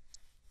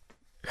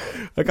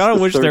 Like, I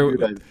don't wish there.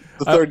 The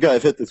third guy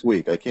I've hit this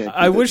week. I can't.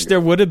 I wish there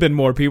would have been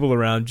more people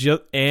around,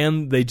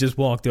 and they just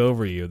walked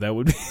over you. That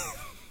would be.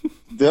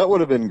 That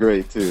would have been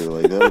great too.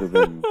 Like that would have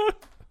been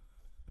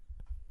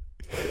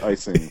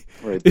icing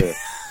right there.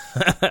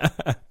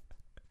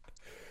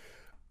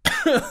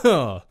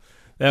 Oh,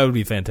 that would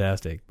be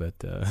fantastic. But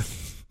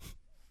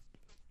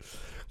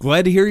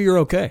glad to hear you're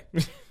okay.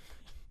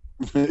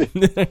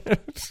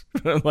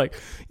 I'm like,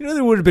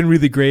 there would have been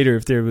really greater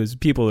if there was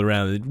people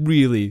around that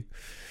really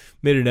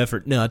made an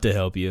effort not to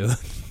help you.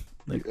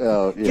 Like,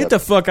 get the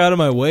fuck out of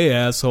my way,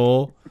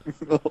 asshole.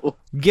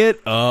 Get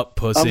up,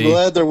 pussy. I'm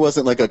glad there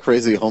wasn't like a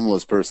crazy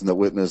homeless person that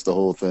witnessed the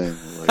whole thing.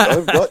 Like,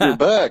 I've got your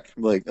back.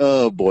 I'm like,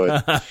 oh boy.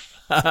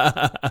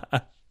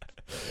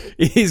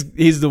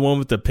 He's the one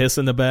with the piss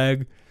in the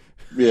bag.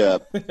 Yeah.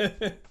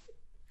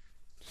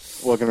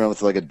 Walking around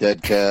with like a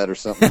dead cat or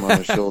something on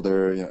his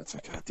shoulder. It's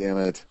like, God damn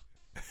it.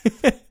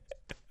 Do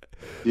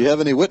you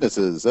have any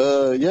witnesses?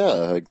 Yeah,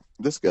 like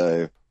this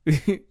guy.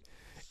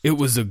 It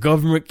was a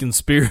government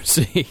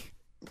conspiracy.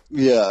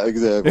 Yeah,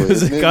 exactly. It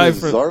was his a name guy is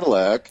from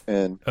Zartalak,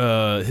 and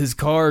his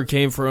car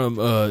came from.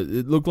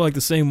 It looked like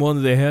the same one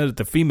that they had at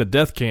the FEMA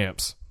death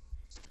camps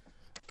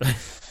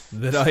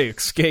that I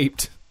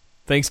escaped,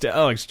 thanks to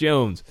Alex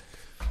Jones.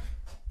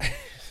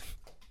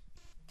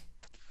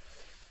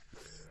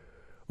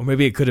 Or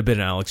maybe it could have been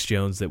Alex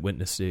Jones that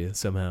witnessed it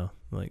somehow.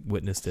 Like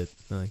witnessed it.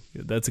 Like,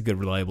 that's a good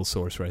reliable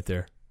source right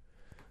there.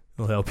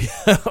 It'll help you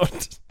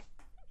out.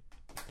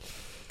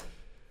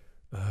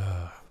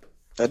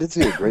 I did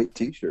see a great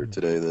T-shirt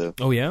today, though.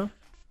 Oh yeah,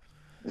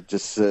 it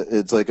just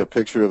it's like a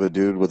picture of a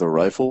dude with a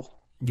rifle.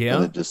 Yeah,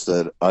 and it just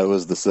said, "I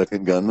was the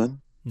second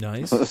gunman."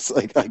 Nice. It's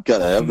like I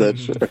gotta have that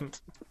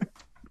shirt.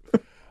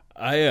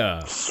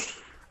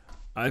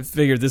 I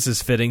figured this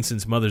is fitting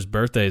since Mother's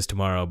birthday is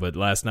tomorrow, but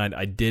last night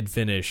I did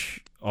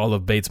finish all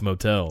of Bates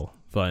Motel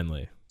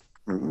finally.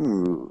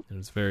 Ooh. It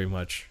was very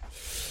much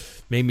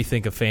made me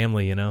think of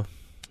family, And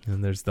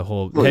there's the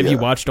whole. Well, have you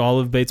yeah. watched all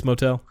of Bates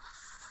Motel?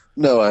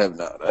 No, I have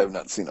not. I have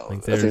not seen all Like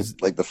of it. I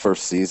think like the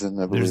first season.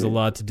 I believe There's a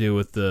lot to do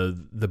with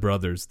the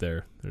brothers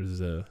there. There's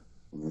a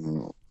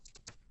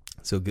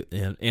so good,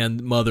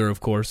 and Mother, of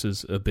course,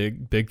 is a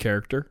big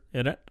character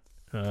in it.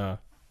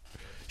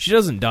 She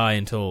doesn't die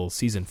until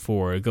season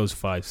 4. It goes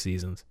 5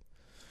 seasons,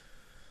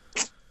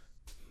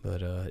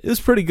 but it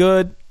was pretty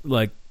good.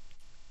 Like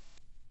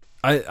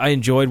I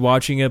enjoyed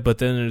watching it, but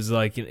then there's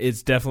like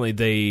it's definitely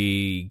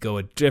they go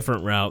a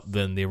different route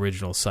than the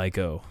original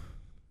Psycho.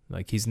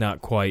 Like he's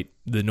not quite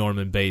the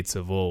Norman Bates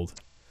of old.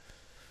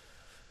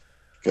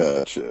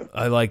 Gotcha.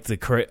 I like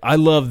I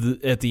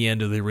love at the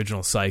end of the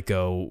original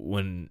Psycho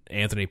when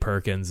Anthony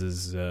Perkins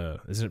is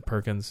isn't it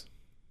Perkins?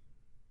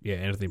 Yeah,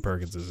 Anthony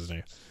Perkins is his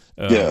name.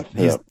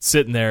 He's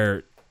sitting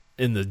there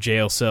in the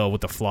jail cell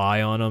with the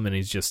fly on him, and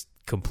he's just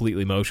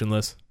completely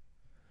motionless,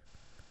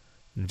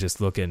 and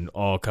just looking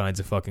all kinds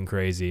of fucking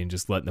crazy, and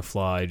just letting the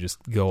fly just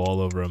go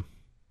all over him.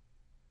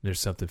 There's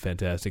something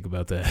fantastic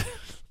about that.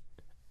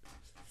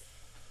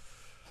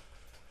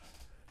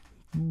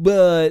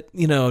 But,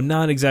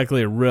 not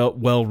exactly a real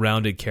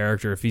well-rounded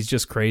character. If he's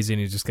just crazy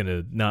and he's just going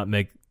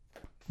to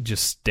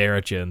just stare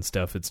at you and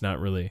stuff, it's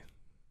not really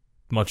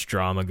much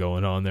drama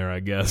going on there, I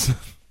guess.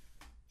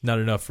 Not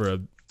enough for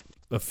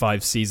a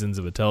 5 seasons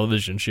of a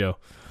television show.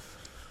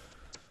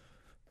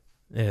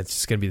 And it's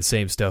just going to be the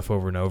same stuff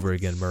over and over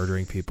again,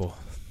 murdering people.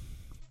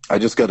 I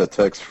just got a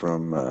text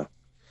from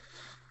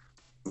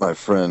my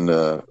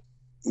friend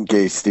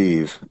Gay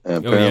Steve,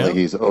 and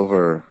apparently he's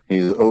over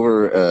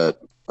at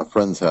a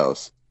friend's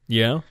house.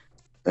 Yeah.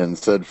 And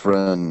said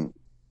friend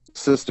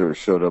sister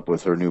showed up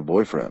with her new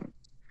boyfriend.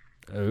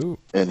 Oh.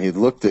 And he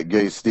looked at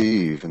Gay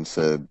Steve and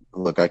said,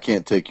 "Look, I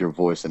can't take your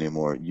voice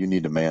anymore. You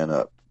need to man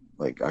up.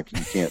 Like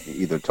you can't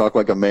either talk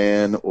like a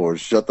man or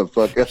shut the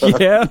fuck up."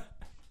 Yeah.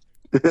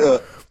 Yeah.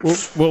 Well,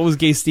 what was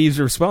Gay Steve's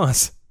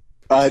response?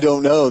 I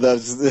don't know.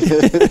 That's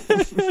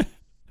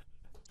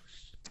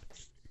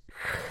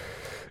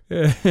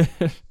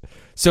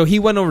So he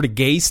went over to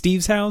Gay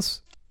Steve's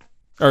house?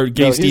 Or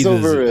Gay Steve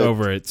is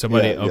over at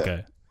somebody? Yeah,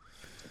 okay.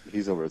 Yeah.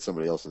 He's over at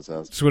somebody else's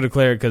house. Just want to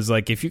clear, because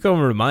like, if you come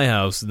over to my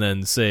house and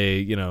then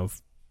say,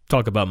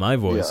 talk about my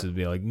voice, it'd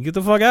be like, get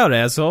the fuck out,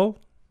 asshole.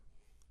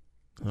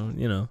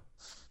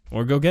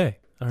 Or go gay.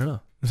 I don't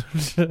know.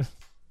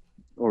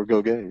 Or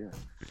go gay, yeah.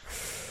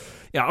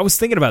 Yeah, I was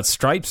thinking about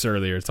Stripes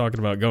earlier, talking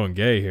about going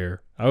gay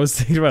here. I was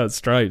thinking about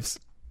Stripes.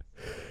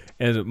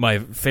 And my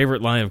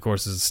favorite line, of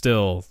course, is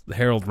still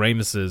Harold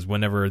Ramis's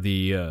whenever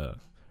the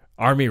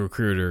army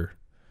recruiter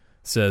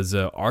says,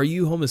 "Are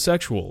you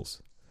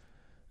homosexuals?"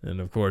 And,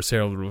 of course,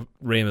 Harold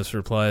Ramis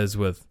replies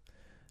with,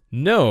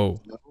 "No,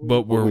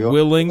 but we're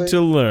willing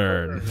to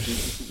learn."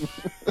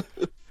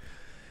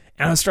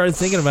 And I started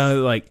thinking about it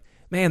like,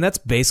 man, that's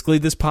basically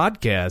this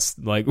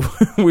podcast. Like,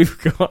 we've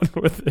gone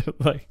with it.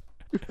 Like,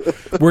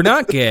 we're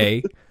not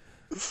gay,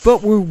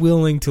 but we're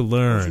willing to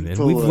learn. And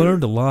we've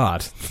learned a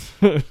lot.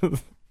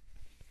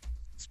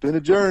 It's been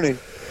a journey.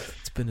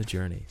 It's been a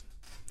journey.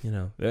 You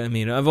know, I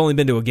mean, I've only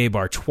been to a gay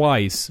bar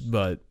twice,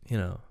 but, you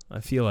know, I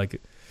feel like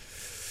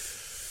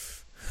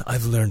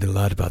I've learned a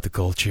lot about the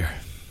culture.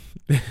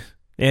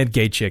 And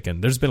gay chicken.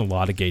 There's been a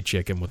lot of gay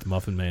chicken with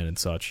Muffin Man and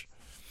such.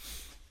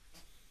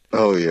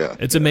 Oh, yeah.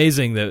 It's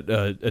amazing that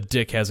a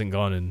dick hasn't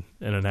gone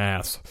in an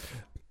ass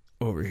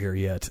over here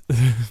yet.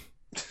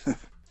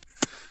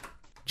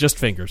 Just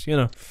fingers, you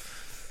know.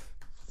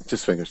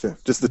 Just fingers, yeah.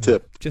 Just the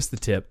tip. Just the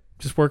tip.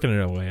 Just working it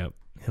our way up,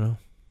 you know.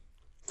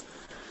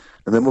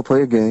 And then we'll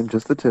play a game,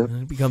 just the tip.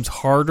 And it becomes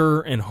harder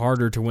and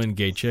harder to win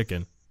gay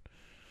chicken.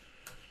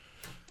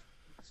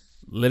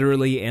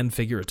 Literally and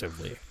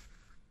figuratively.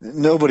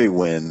 Nobody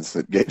wins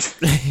at gay.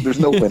 There's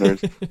no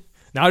winners.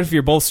 Not if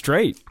you're both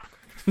straight.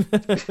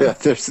 Yeah,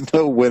 there's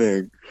no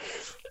winning.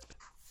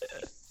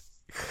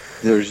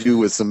 There's you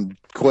with some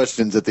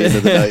questions at the end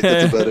of the night.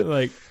 That's about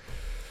it.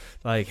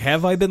 Like,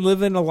 have I been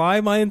living a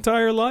lie my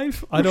entire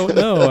life? I don't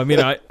know. I mean,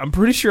 I'm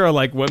pretty sure I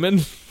like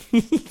women.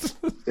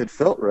 It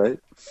felt right.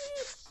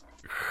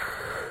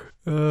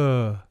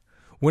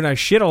 When I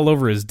shit all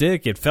over his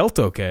dick, it felt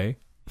okay.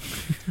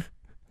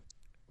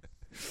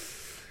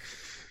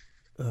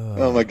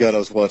 Oh my god, I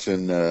was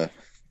watching.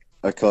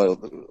 I caught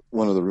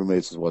one of the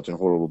roommates was watching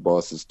Horrible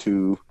Bosses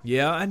 2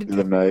 Yeah, I did. the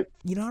other night.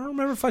 You know, I don't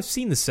remember if I've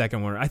seen the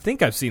second one. I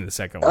think I've seen the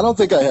second one. I don't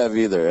think I have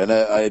either, and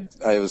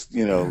I was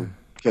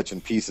catching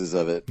pieces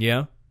of it,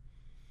 Yeah.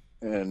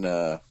 and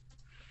I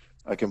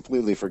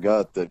completely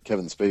forgot that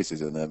Kevin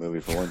Spacey's in that movie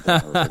for one thing.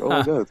 I was like, oh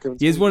my god, it's Kevin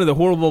He's Spacey. one of the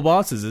horrible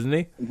bosses, isn't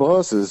he?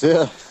 Bosses,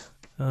 yeah.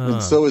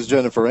 And so is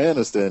Jennifer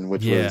Aniston,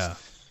 which Yeah. was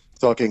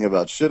talking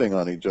about shitting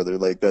on each other.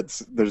 Like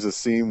there's a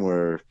scene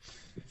where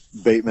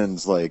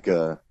Bateman's like,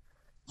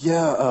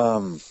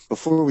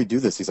 before we do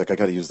this, he's like, I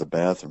got to use the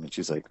bathroom, and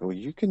she's like, well,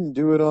 you can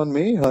do it on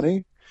me,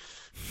 honey.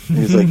 And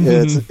he's like,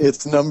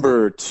 it's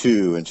number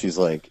 2, and she's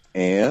like,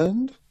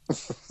 and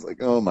it's like,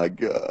 oh my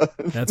god,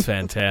 That's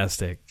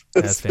fantastic.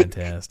 That's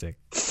fantastic.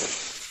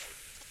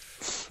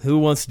 Who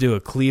wants to do a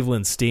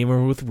Cleveland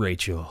steamer with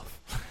Rachel?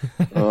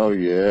 oh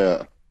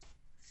yeah.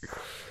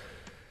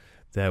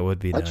 That would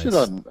be I'd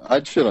nice.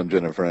 I'd shit on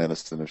Jennifer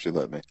Aniston if she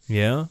let me.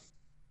 Yeah.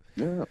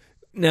 Yeah.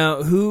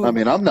 Now, who I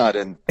mean, I'm not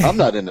into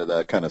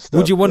that kind of stuff.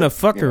 would you want to but,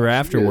 fuck her she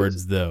afterwards,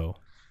 is. though?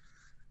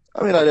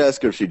 I mean, I'd ask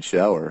her if she'd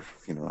shower.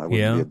 I wouldn't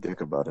Yeah. be a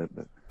dick about it,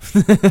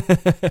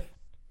 but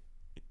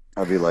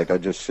I'd be like, I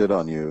just shit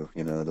on you.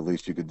 At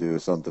least you could do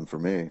something for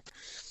me.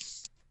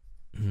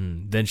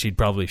 Then she'd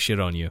probably shit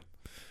on you.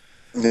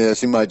 Yeah,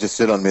 she might just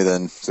shit on me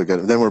then. So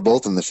then we're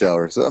both in the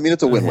shower. So I mean,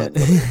 it's a win-win.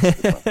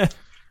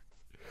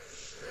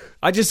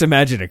 I just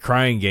imagine a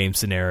crying game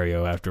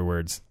scenario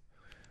afterwards,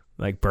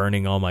 like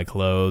burning all my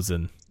clothes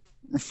and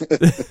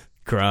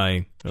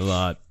crying a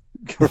lot.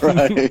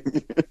 Right.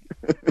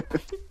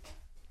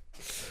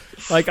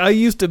 Like, I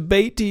used to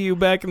bait to you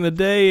back in the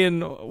day,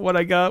 and what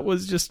I got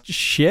was just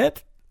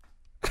shit.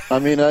 I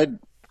mean,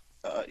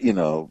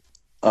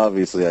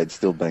 obviously I'd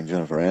still bang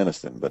Jennifer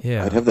Aniston, but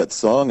Yeah. I'd have that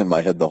song in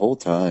my head the whole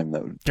time.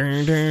 That would...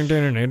 Dun, dun,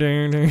 dun, dun,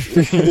 dun, dun.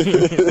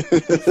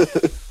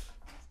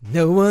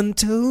 No one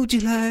told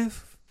you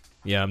life.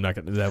 Yeah, I'm not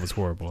gonna. That was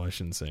horrible. I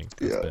shouldn't sing.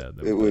 That's Yeah, bad.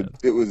 That it was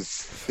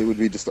would. It would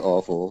be just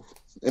awful,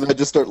 and I'd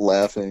just start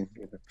laughing.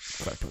 bad.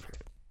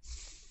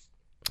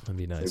 That'd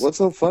be nice. Like, what's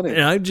so funny?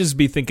 And I'd just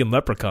be thinking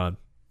Leprechaun.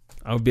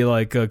 I would be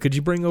like, could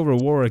you bring over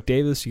Warwick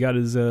Davis? You got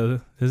his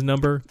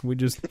number? Can we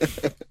just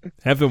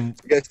have him?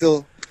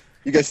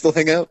 You guys still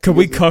hang out? Could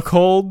we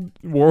cuckold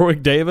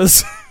Warwick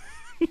Davis?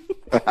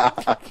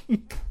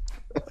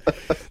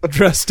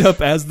 Dressed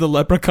up as the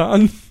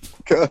Leprechaun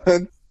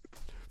God,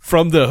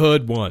 from the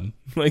Hood one.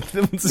 Like,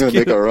 we're gonna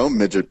make our own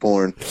midget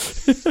porn.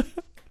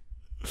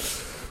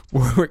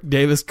 Warwick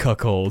Davis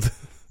cuckold.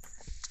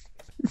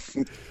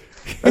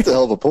 That's a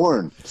hell of a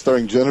porn,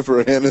 starring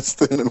Jennifer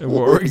Aniston and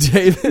Warwick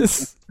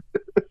Davis.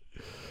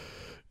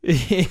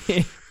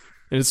 And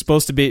it's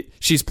supposed to be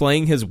she's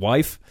playing his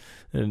wife,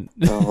 and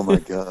Oh my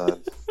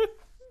god!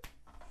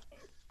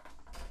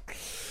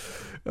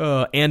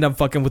 and I'm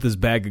fucking with his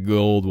bag of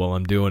gold while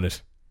I'm doing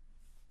it.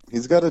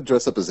 He's got to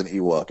dress up as an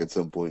Ewok at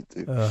some point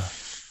too.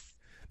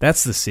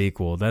 That's the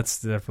sequel.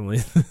 That's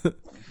definitely.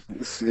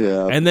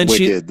 Yeah, And then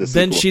Wicked, the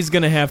sequel. she's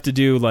gonna have to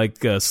do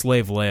like a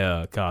Slave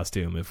Leia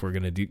costume if we're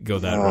gonna go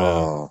that route.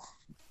 Oh,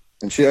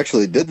 and she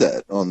actually did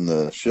that on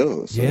the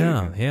show. So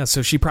Yeah.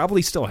 So she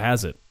probably still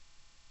has it.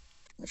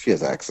 she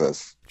has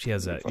access. She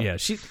has that. Yeah.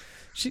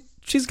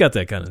 She's got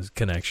that kind of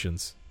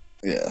connections.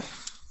 Yeah,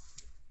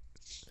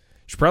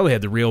 She probably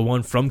had the real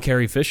one from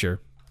Carrie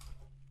Fisher.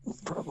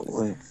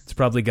 probably. It's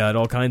probably got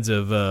all kinds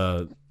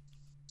of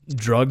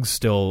drugs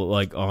still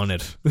like on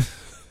it.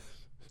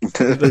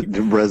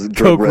 Drug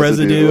Coke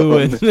residue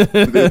on and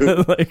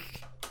it. like.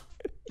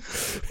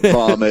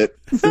 Vomit.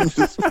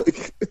 Just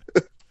like-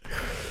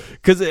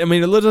 Because I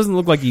mean, it doesn't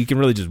look like you can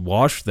really just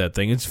wash that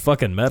thing. It's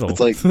fucking metal. it's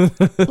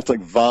like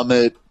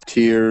vomit,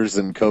 tears,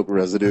 and Coke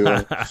residue.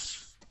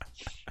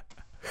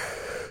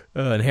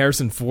 And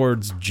Harrison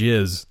Ford's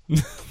jizz.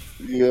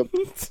 Yep.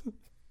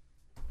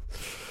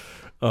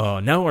 Oh,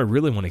 now I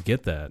really want to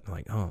get that.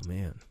 Like, oh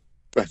man.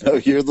 I know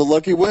you're the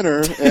lucky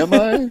winner. Am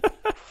I?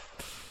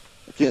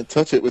 I can't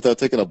touch it without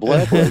taking a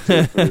black light to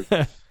it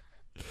first.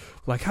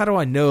 Like, how do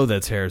I know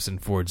that's Harrison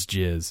Ford's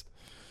jizz?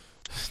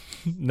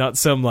 Not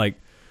some, like,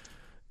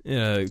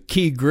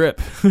 key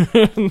grip.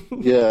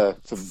 Yeah,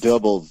 some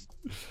doubles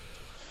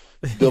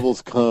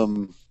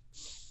come.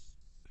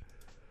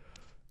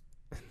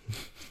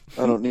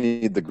 I don't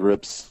need the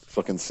grips,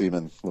 fucking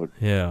semen. Look.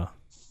 Yeah.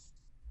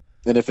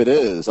 And if it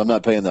is, I'm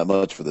not paying that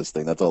much for this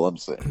thing. That's all I'm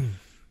saying.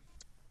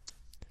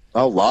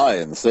 I'll lie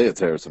and say it's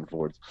Harrison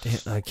Ford.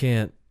 I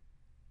can't.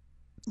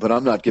 But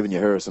I'm not giving you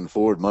Harrison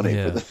Ford money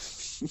for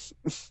this.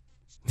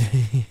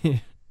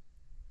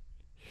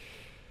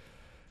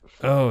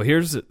 Oh,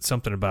 here's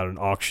something about an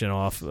auction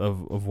off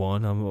of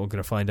one. I'm going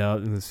to find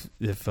out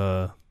if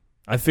I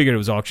figured it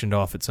was auctioned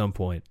off at some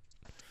point.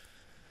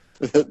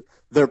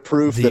 Their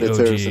proof The that it's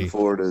OG. Harrison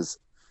Ford is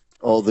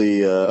all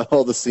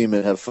the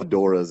seamen have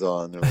fedoras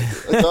on. They're like,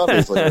 it's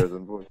obviously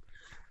Harrison Ford.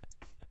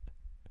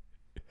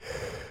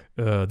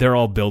 They're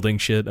all building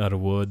shit out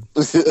of wood.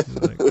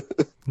 Like,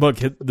 look,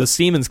 the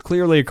seaman's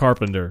clearly a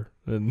carpenter.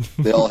 And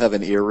They all have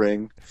an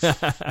earring.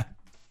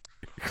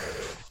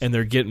 and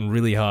they're getting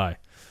really high.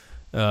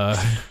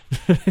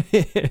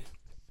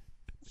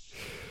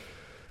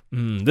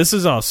 This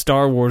is off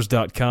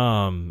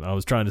StarWars.com. I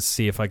was trying to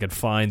see if I could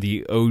find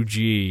the OG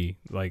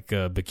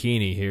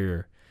bikini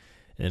here.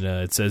 And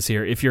it says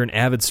here, if you're an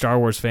avid Star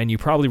Wars fan, you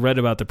probably read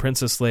about the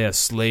Princess Leia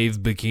slave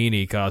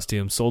bikini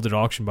costume sold at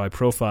auction by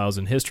Profiles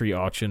and History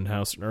Auction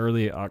House in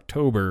early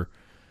October.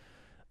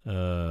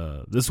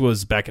 This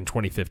was back in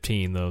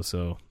 2015, though,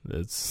 so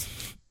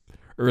it's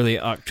early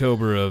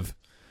October of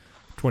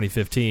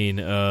 2015.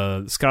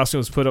 This costume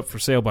was put up for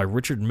sale by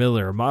Richard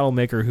Miller, a model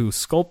maker who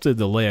sculpted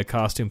the Leia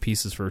costume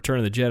pieces for Return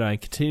of the Jedi and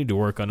continued to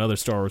work on other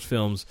Star Wars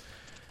films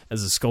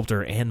as a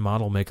sculptor and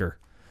model maker.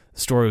 The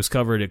story was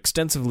covered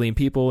extensively in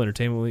People,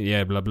 Entertainment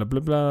Weekly, blah, blah,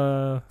 blah,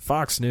 blah.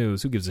 Fox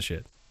News, who gives a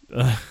shit?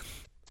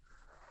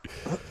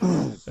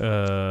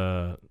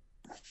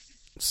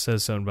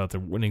 Says something about the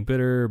winning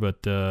bidder, but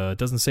it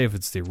doesn't say if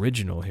it's the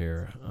original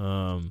here.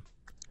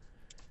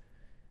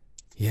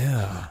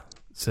 Yeah.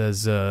 It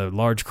says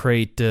large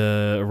crate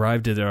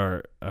arrived at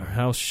our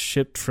house,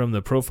 shipped from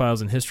the Profiles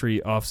and History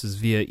offices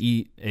via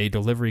a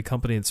delivery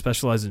company that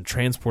specializes in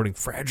transporting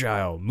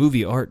fragile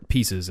movie art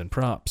pieces and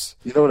props.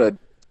 You know what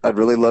I'd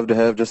really love to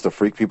have just to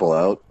freak people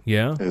out?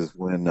 Yeah? Is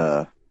when,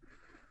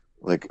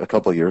 like a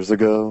couple of years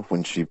ago,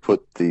 when she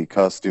put the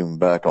costume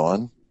back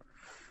on.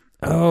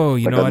 Oh,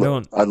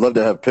 I'd love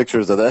to have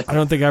pictures of that. I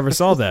don't think I ever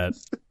saw that.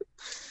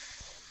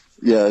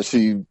 Yeah,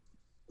 she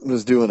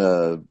was doing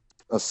a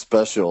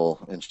special,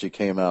 and she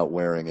came out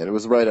wearing it. It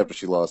was right after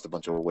she lost a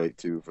bunch of weight,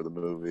 too, for the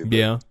movie. But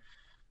Yeah.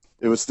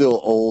 it was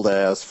still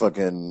old-ass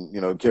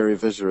fucking, Carrie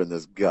Fisher in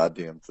this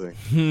goddamn thing.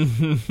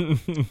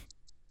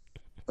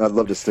 I'd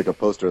love to stick a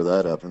poster of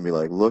that up and be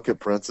like, look at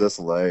Princess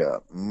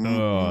Leia.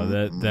 Oh,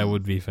 that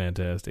would be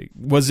fantastic.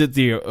 Was it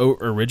the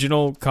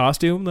original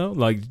costume, though?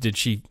 Like, did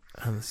she...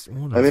 I mean,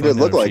 it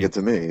looked like it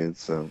to me.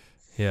 So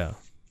yeah.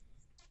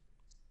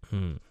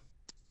 It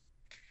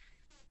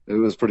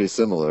was pretty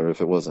similar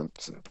if it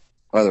wasn't. So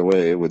either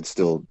way, it would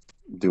still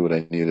do what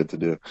I needed to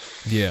do.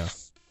 Yeah.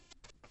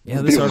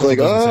 Yeah, this People article like,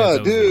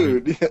 doesn't say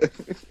if that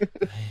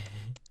was dude.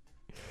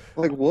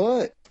 Like,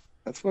 what?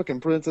 That's fucking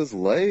Princess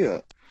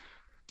Leia.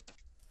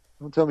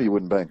 Don't tell me you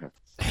wouldn't bang her.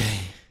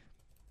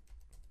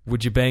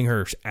 Would you bang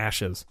her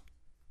ashes?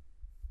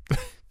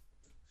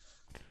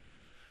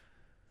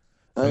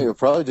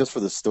 Probably just for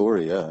the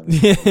story, yeah.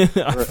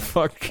 I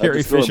fuck Carrie I'd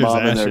just throw Fisher's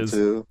Mom in there, ashes.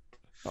 too.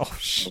 Oh,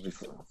 shit.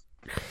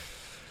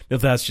 No,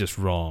 that's just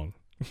wrong.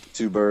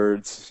 Two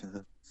birds.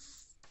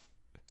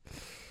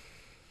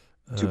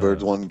 Two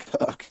birds, one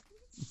cock.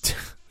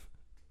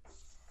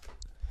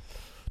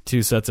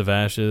 Two sets of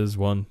ashes,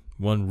 one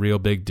real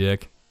big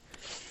dick.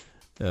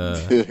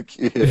 Yeah.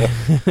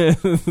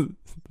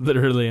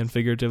 Literally and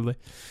figuratively.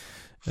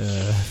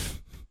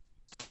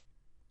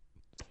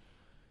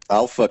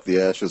 I'll fuck the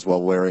ashes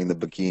while wearing the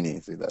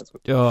bikini. See, that's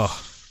what. Oh.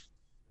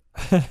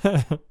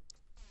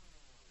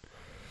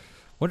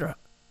 What?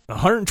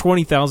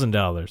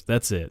 $120,000.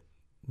 That's it.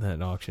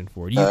 That auction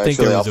for. You think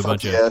there was a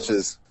bunch of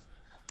ashes?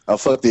 I'll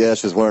fuck the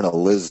ashes wearing a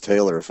Liz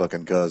Taylor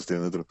fucking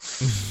costume.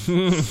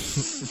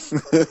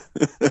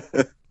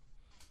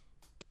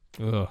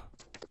 Ugh.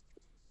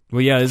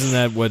 Well, yeah, isn't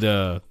that what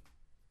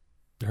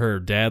her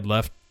dad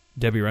left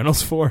Debbie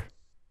Reynolds for?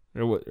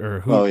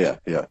 Or who? Oh yeah.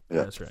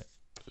 That's right.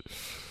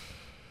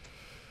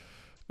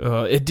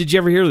 Did you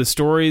ever hear the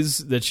stories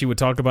that she would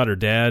talk about her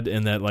dad,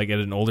 and that like at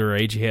an older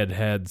age he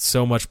had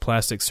so much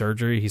plastic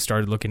surgery he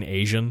started looking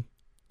Asian?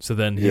 So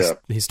then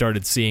he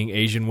started seeing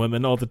Asian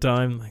women all the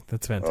time. Like,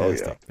 that's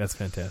fantastic. Oh, yeah. That's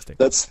fantastic.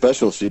 That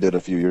special she did a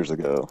few years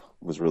ago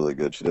was really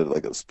good. She did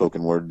like a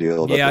spoken word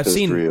deal. About Yeah, the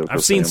history of her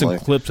I've seen some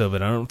family. clips of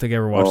it. I don't think I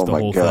ever watched the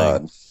whole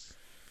God.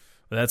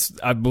 thing.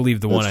 I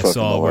believe the one I That's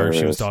saw fucking where she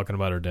hilarious. was talking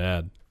about her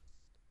dad.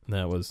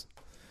 That was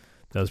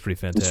pretty And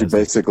fantastic. she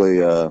basically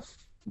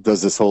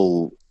does this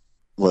whole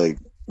like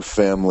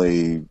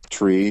family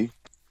tree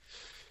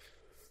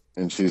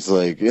And she's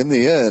like, in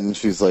the end,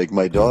 she's like,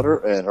 my daughter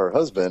and her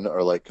husband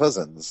are like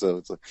cousins. So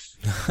it's like,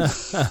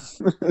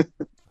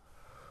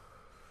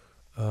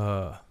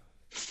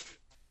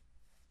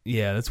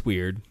 yeah, that's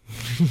weird.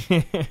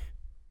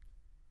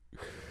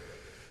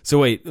 So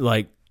wait,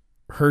 like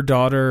her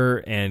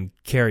daughter and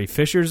Carrie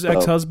Fisher's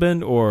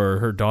ex-husband, or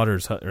her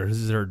daughter's, or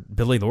is her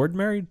Billy Lord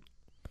married?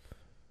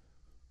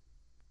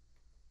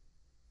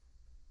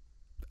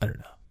 I don't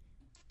know.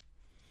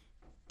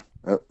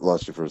 I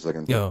lost you for a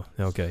second. Oh,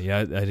 okay. Yeah,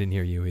 I didn't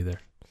hear you either.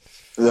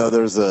 No,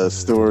 there's a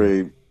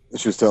story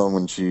she was telling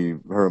when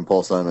her and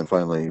Paul Simon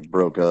finally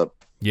broke up.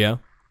 Yeah.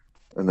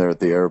 And they're at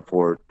the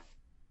airport,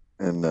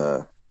 and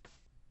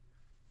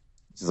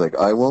she's like,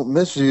 I won't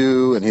miss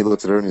you. And he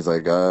looks at her and he's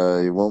like,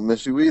 I won't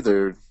miss you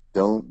either.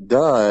 Don't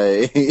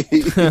die.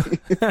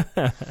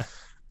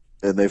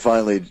 And they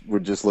finally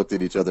just looked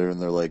at each other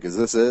and they're like, is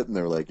this it? And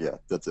they're like, yeah,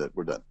 that's it.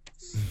 We're done.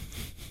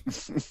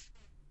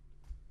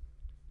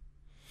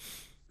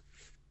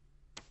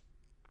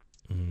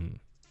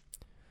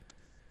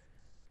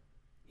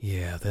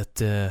 Yeah,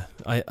 that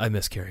I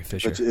miss Carrie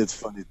Fisher. But it's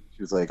funny.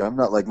 She was like, I'm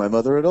not like my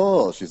mother at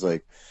all. She's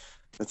like,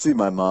 let's see,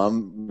 my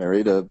mom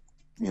married a,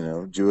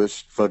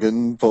 Jewish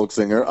fucking folk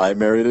singer. I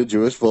married a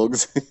Jewish folk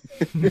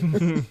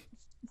singer.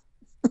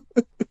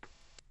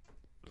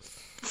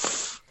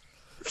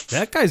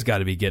 That guy's got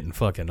to be getting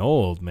fucking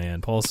old,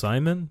 man. Paul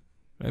Simon?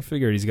 I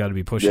figured he's got to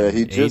be pushing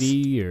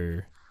 80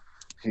 or...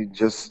 He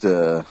just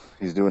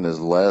he's doing his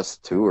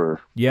last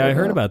tour. Yeah, I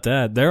heard about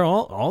that. They're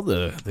all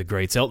the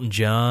greats. Elton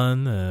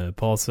John,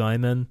 Paul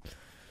Simon.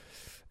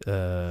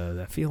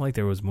 I feel like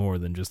there was more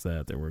than just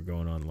that were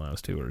going on the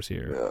last tours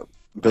here. Yeah.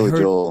 Billy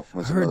Joel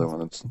was another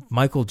one.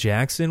 Michael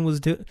Jackson was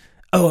doing...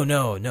 Oh,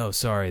 no,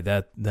 sorry.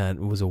 That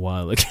was a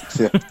while ago.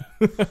 Yeah.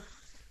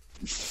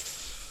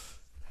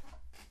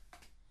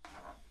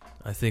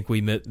 I think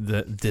we met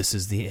that this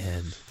is the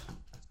end.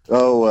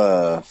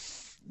 Oh,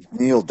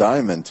 Neil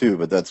Diamond too,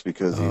 but that's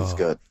because he's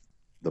got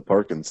the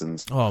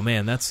Parkinson's. Oh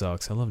man, that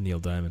sucks. I love Neil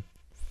Diamond.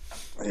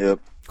 Yep.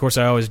 Of course,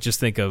 I always just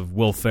think of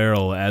Will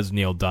Ferrell as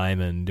Neil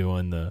Diamond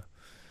doing the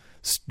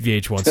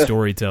VH1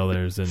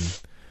 Storytellers,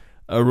 and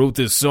I wrote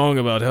this song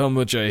about how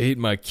much I hate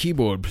my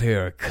keyboard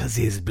player because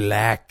he's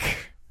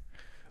black.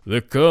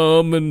 They're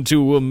coming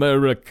to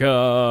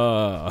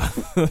America.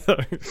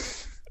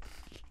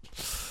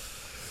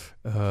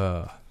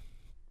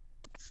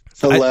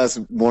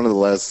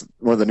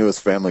 One of the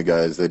newest Family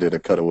Guys, they did a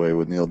cutaway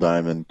with Neil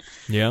Diamond.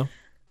 Yeah.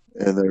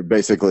 And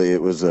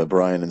it was a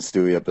Brian and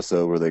Stewie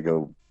episode where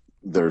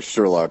they're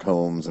Sherlock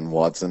Holmes and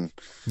Watson.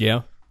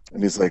 Yeah.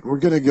 And he's like, we're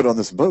going to get on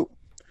this boat.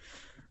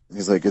 And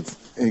he's like, and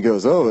he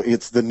goes, oh,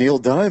 it's the Neil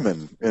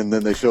Diamond. And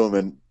then they show him,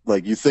 and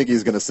like, you think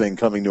he's going to sing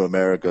Coming to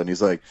America. And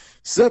he's like,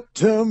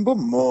 September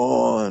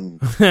morn.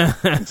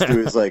 And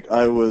Stewie's like,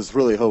 I was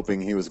really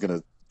hoping he was going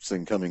to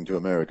sing Coming to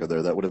America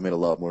there. That would have made a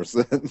lot more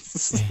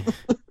sense.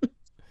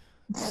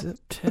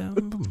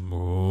 September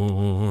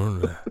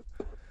morn.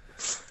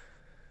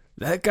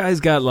 That guy's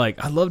got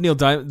I love Neil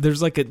Diamond.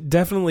 There's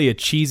definitely a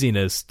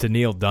cheesiness to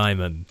Neil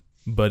Diamond,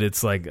 but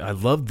it's like I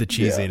love the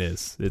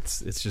cheesiness. Yeah.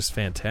 It's just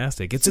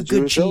fantastic. It's a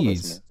good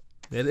cheese.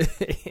 There's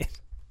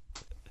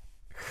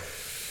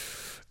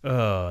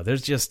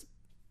just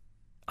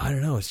I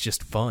don't know. It's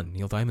just fun.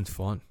 Neil Diamond's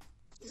fun.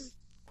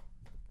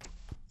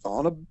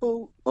 On a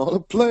boat, on a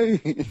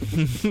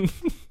plane.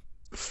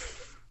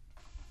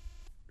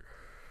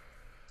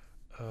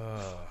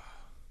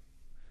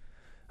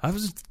 I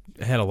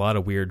had a lot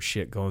of weird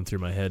shit going through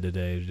my head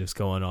today, just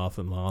going off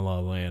in La La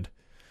Land.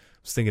 I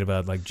was thinking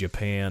about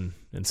Japan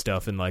and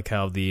stuff, and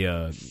how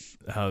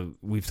how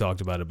we've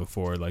talked about it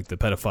before, the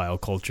pedophile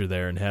culture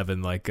there, and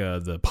having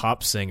the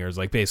pop singers,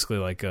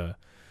 basically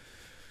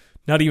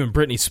not even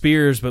Britney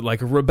Spears, but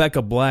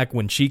Rebecca Black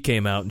when she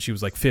came out and she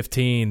was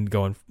 15,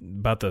 going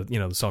about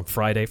the song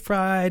Friday,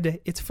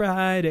 it's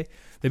Friday.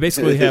 They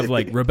basically have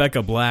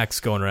Rebecca Blacks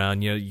going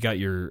around. You got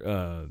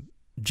your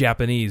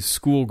Japanese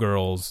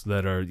schoolgirls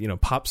that are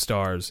pop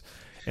stars,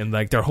 and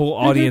their whole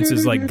audience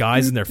is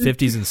guys in their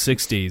 50s and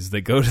 60s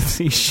that go to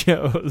these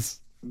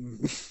shows.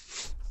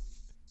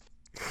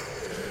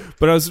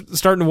 But I was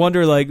starting to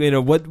wonder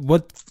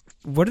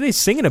what are they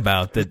singing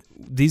about that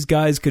these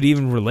guys could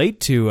even relate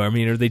to? I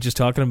mean, are they just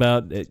talking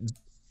about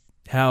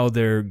how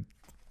they're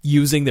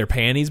using their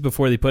panties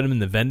before they put them in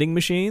the vending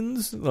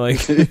machines?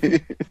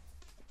 Because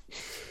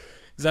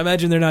I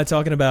imagine they're not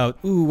talking about,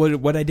 ooh,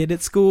 what I did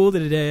at school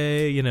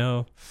today,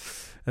 and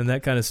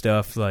that kind of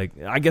stuff. I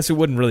guess it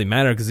wouldn't really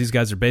matter because these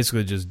guys are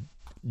basically just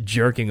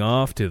jerking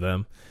off to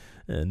them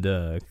and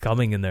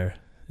coming in their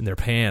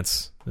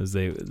pants as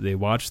they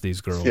watch these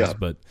girls. Yeah.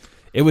 But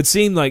it would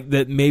seem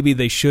that maybe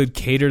they should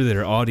cater to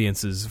their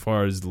audiences as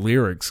far as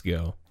lyrics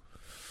go.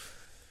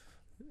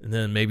 And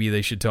then maybe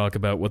they should talk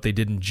about what they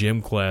did in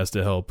gym class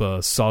to help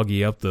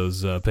soggy up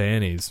those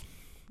panties.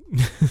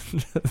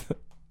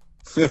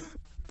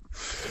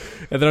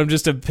 And then I'm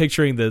just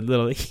picturing the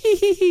little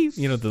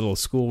the little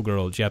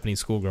schoolgirl, Japanese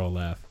schoolgirl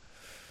laugh.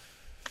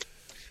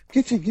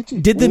 Get you.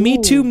 Did the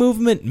Me Too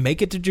movement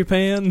make it to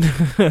Japan?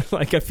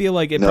 I feel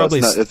like it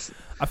probably.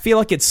 I feel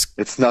like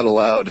it's not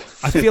allowed.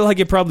 I feel like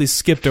it probably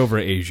skipped over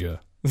Asia.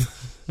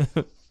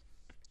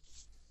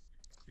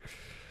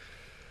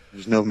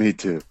 There's no Me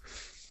Too.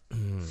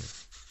 I'm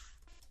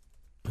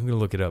gonna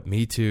look it up.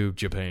 Me Too,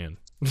 Japan.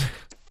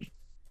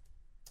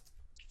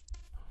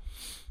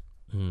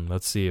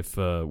 Let's see if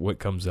what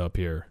comes up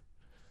here.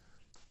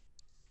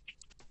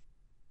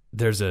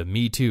 There's a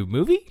Me Too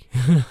movie?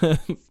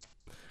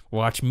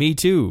 Watch Me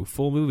Too.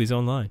 Full movies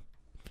online.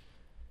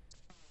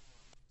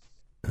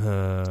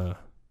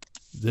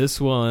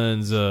 This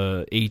one's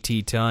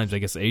AT Times, I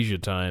guess Asia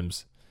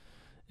Times.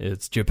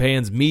 It's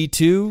Japan's Me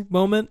Too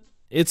moment.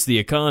 It's the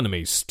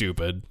economy,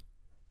 stupid.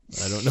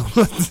 I don't know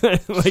what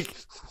that, like.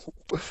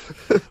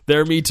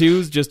 Their Me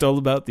Too's just all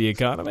about the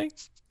economy.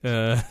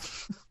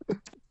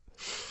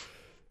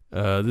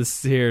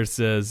 This here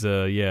says,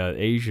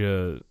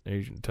 Asian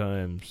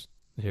Times.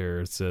 Here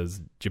it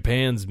says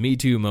Japan's Me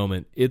Too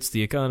moment. It's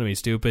the economy,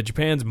 stupid.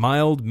 Japan's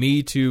mild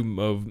Me Too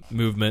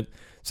movement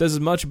says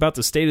as much about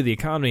the state of the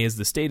economy as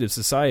the state of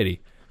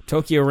society.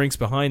 Tokyo ranks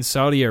behind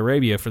Saudi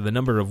Arabia for the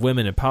number of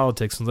women in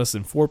politics, and less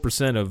than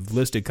 4% of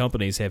listed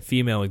companies have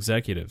female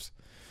executives.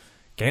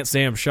 Can't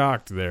say I'm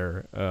shocked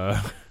there.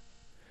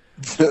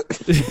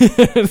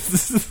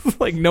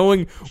 Like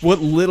knowing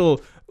what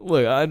little...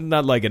 Look, I'm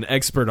not like an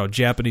expert on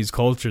Japanese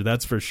culture,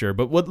 that's for sure,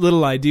 but what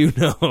little I do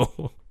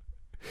know...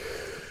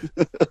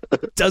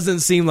 doesn't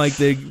seem like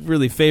they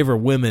really favor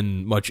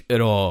women much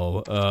at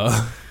all.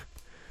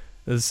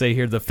 Let's say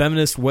here, the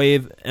feminist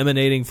wave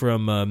emanating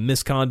from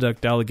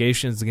misconduct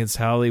allegations against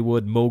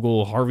Hollywood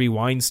mogul Harvey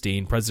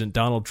Weinstein, President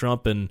Donald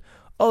Trump, and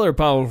other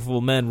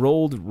powerful men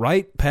rolled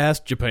right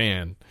past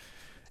Japan.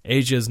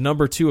 Asia's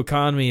number 2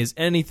 economy is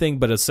anything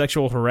but a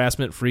sexual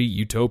harassment-free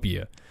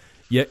utopia.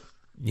 Yet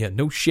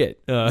no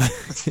shit.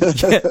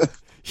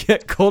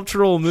 Yet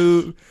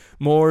cultural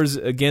mores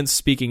against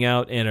speaking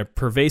out and a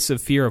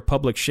pervasive fear of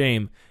public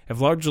shame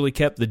have largely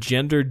kept the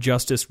gender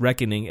justice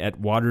reckoning at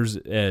water's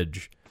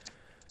edge.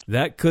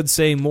 That could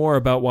say more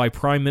about why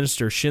Prime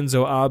Minister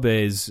Shinzo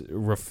Abe's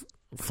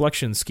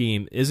reflection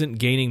scheme isn't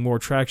gaining more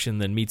traction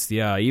than meets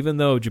the eye. Even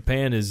though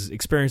Japan is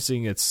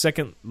experiencing its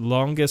second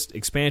longest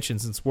expansion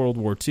since World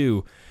War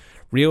II,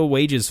 real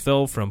wages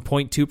fell from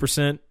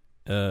 0.2%,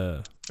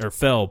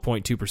 fell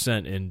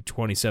 0.2% in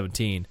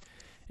 2017.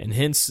 And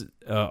hints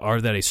are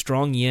that a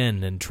strong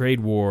yen and trade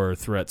war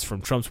threats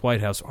from Trump's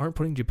White House aren't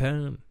putting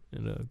Japan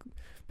in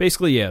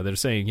basically, yeah, they're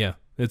saying, yeah,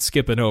 it's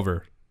skipping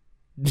over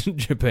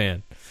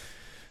Japan.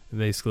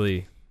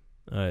 Basically,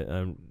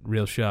 I'm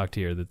real shocked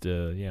here that,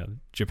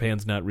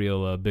 Japan's not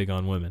real big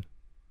on women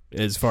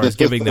as far as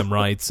giving them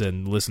rights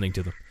and listening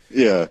to them.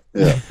 Yeah.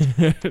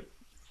 They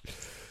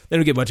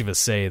don't get much of a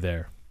say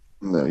there.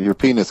 No, your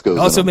penis goes.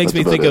 Also on. makes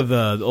That's me think it. of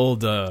the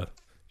old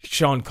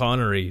Sean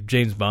Connery,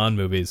 James Bond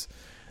movies.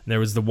 And there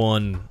was the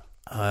one,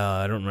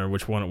 I don't remember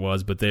which one it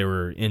was, but they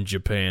were in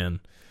Japan.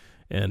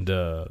 And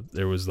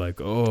there was like,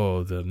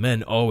 oh, the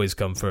men always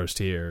come first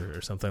here,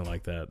 or something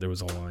like that. There was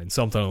a line,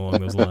 something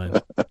along those lines.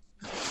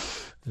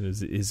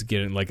 He's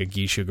getting like a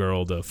geisha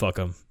girl to fuck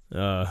him.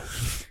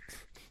 That's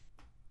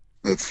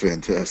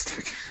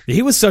fantastic.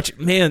 He was such,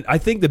 man, I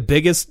think the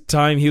biggest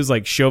time he was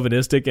like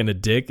chauvinistic and a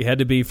dick had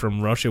to be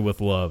from Russia with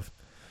Love.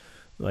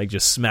 Like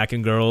just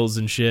smacking girls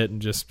and shit,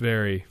 and just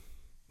very,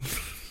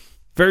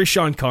 very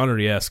Sean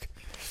Connery-esque.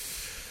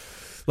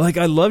 Like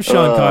I love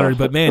Sean Connery,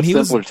 but man, he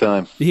was a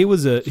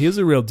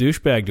real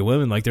douchebag to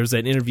women. Like there's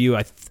that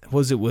interview.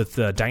 Was it with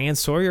Diane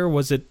Sawyer? Or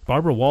was it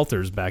Barbara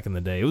Walters back in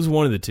the day? It was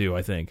one of the two,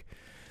 I think.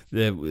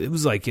 It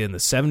was like in the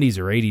 70s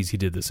or 80s he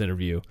did this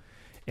interview,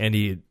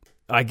 and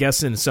I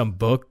guess in some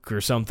book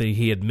or something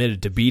he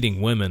admitted to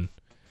beating women.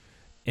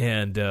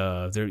 And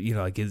they're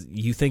like,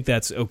 you think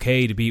that's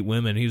okay to beat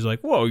women? He was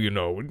like, well,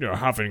 you're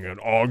having an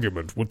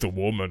argument with the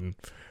woman.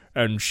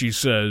 And she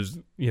says,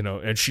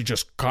 and she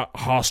just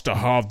has to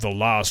have the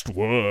last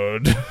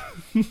word.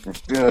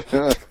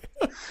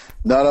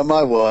 Not on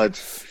my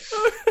watch.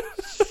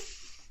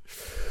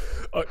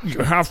 You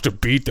have to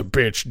beat the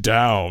bitch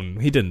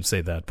down. He didn't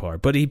say that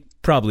part, but he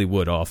probably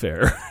would off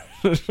air.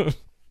 It's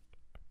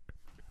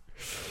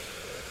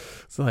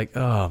like,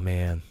 oh,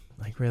 man.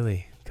 Like,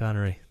 really,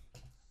 Connery?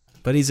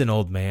 But he's an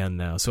old man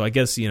now, so I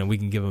guess, we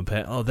can give him a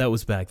pat. Oh, that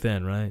was back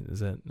then, right? Is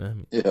that...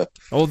 Yeah.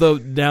 Although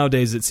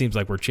nowadays it seems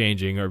like we're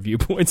changing our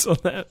viewpoints on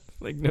that.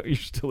 Like, no, you're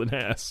still an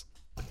ass.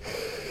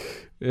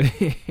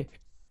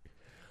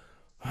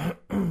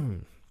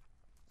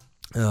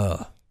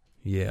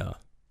 Yeah.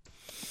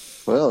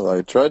 Well,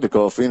 I tried to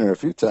call Feener a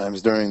few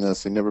times during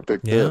this. He never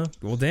picked up.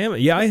 Well, damn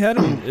it. Yeah, I had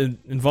him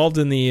involved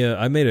in the...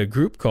 I made a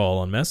group call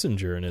on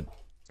Messenger, and it...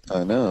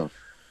 I know.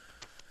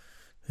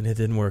 And it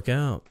didn't work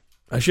out.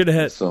 I should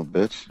have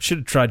bitch. Should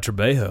have tried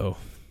Trebejo.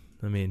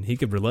 I mean, he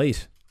could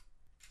relate.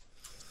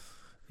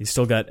 He's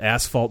still got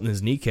asphalt in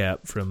his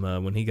kneecap from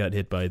when he got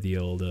hit by the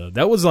old...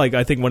 that was, like,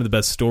 I think one of the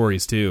best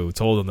stories, too,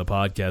 told on the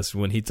podcast,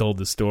 when he told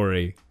the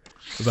story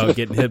about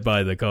getting hit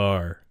by the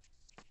car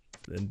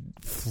and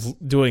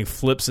doing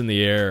flips in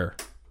the air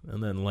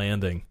and then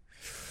landing.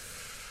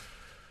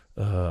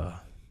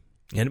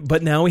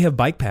 But now we have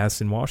bike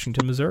paths in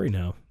Washington, Missouri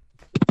now.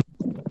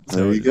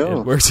 There you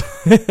go. It works.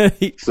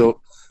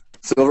 So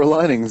silver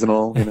linings and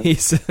all. You know?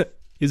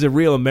 He's a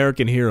real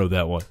American hero,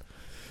 that one.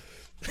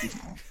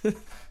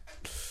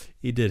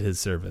 He did his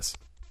service.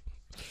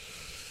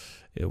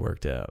 It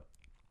worked out.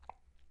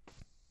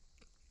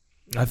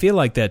 I feel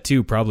like that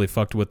too probably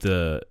fucked with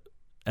the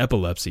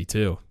epilepsy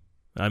too.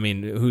 I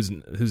mean, who's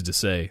to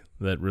say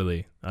that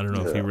really? I don't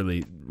know if he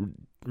really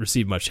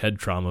received much head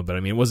trauma, but I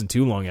mean, it wasn't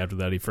too long after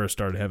that he first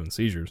started having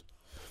seizures.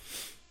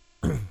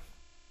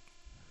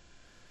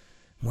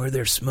 Where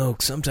there's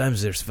smoke,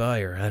 sometimes there's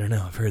fire. I don't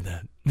know. I've heard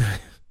that.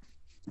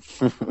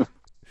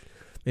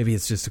 Maybe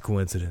it's just a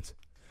coincidence.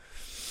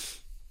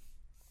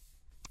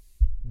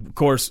 Of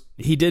course,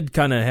 he did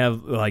kind of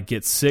have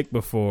get sick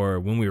before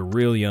when we were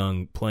real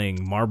young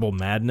playing Marble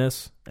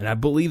Madness, and I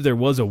believe there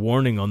was a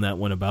warning on that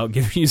one about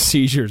giving you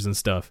seizures and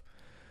stuff.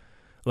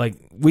 Like,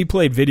 we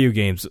played video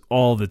games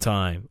all the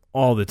time.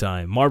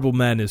 Marble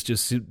Madness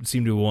just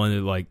seemed to want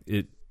to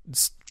it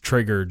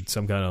triggered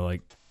some kind of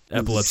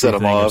epilepsy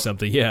thing or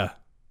something. Yeah,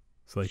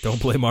 it's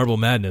don't play Marble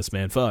Madness,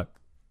 man. Fuck.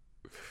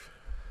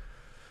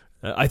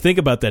 I think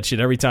about that shit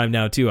every time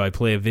now too. I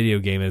play a video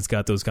game and it's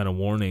got those kind of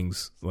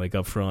warnings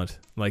up front.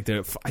 I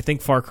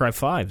think Far Cry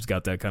 5's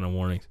got that kind of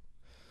warnings.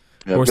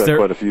 Yeah, I've got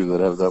quite a few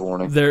that have that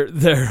warning.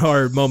 There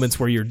are moments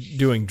where you're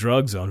doing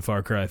drugs on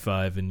Far Cry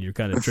 5 and you're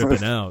kind of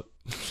tripping out.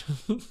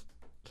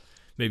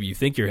 Maybe you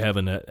think you're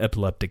having an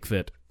epileptic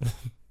fit.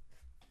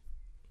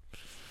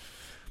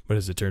 But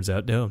as it turns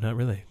out, no, not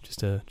really.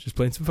 Just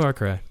playing some Far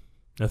Cry.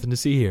 Nothing to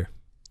see here.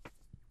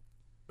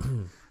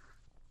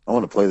 I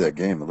want to play that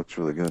game. It looks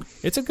really good.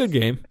 It's a good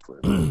game.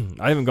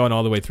 I haven't gone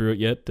all the way through it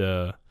yet.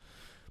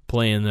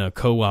 Playing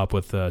co-op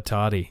with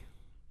Toddy,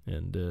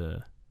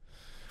 and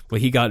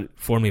he got it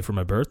for me for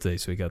my birthday,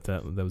 so he got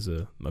that. That was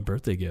my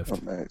birthday gift. Oh,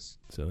 nice.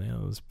 So yeah,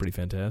 it was pretty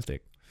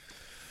fantastic.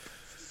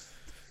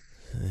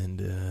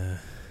 And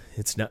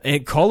it's not.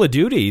 And Call of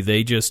Duty,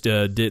 they just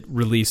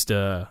released.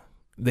 They've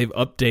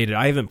updated.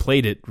 I haven't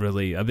played it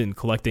really. I've been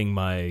collecting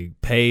my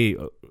pay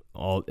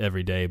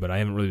every day, but I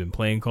haven't really been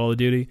playing Call of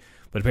Duty.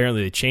 But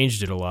apparently they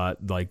changed it a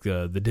lot,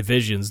 the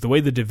divisions. The way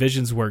the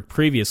divisions worked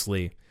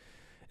previously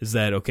is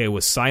that,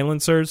 with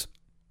silencers,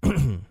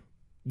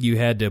 you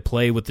had to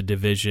play with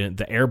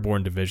the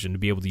airborne division, to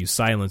be able to use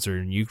silencer,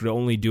 and you could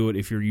only do it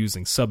if you're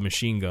using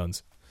submachine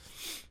guns.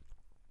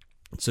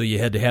 So you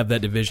had to have that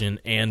division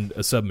and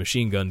a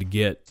submachine gun to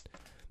get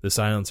the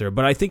silencer.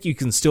 But I think you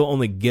can still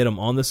only get them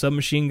on the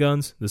submachine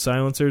guns, the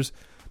silencers,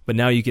 but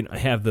now you can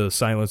have the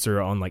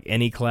silencer on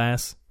any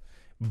class.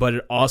 But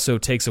it also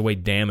takes away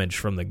damage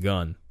from the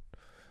gun,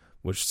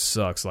 which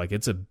sucks.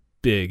 It's a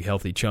big,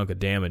 healthy chunk of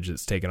damage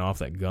that's taken off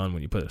that gun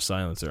when you put a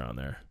silencer on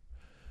there.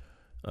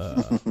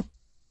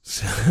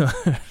 So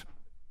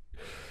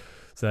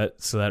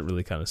that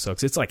really kind of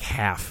sucks. It's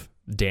half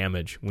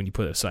damage when you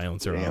put a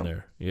silencer on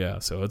there. Yeah,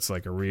 so it's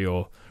a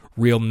real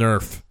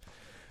nerf.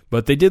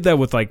 But they did that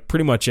with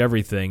pretty much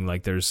everything.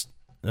 There's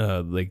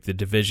the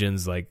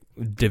divisions,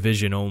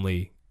 division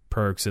only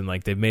perks, and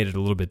they've made it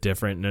a little bit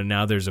different. And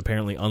now there's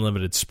apparently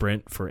unlimited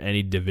sprint for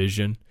any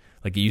division.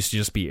 It used to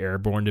just be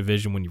airborne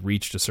division. When you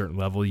reached a certain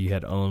level, you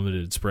had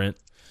unlimited sprint.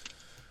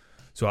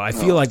 So I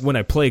feel like when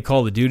I play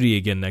Call of Duty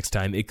again next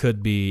time, it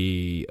could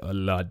be a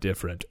lot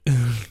different.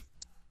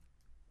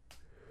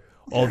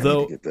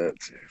 Although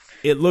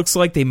it looks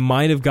like they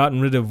might have gotten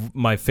rid of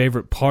my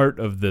favorite part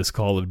of this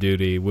Call of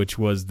Duty, which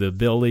was the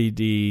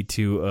ability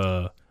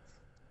to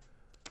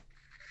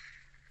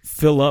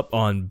fill up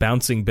on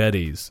bouncing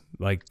Bettys.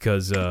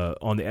 Because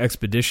on the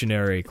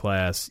Expeditionary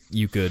class,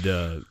 you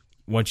could,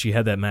 once you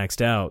had that maxed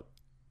out,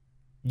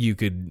 you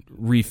could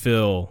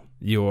refill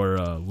your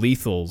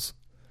lethals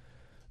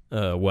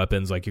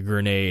weapons, like your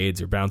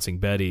grenades or bouncing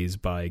Bettys,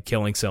 by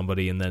killing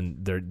somebody, and then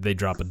they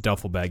drop a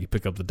duffel bag. You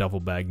pick up the duffel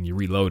bag and you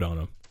reload on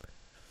them.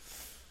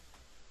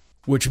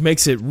 Which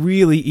makes it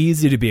really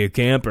easy to be a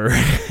camper.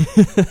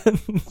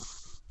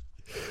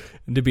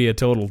 And to be a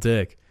total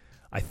dick.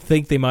 I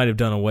think they might have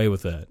done away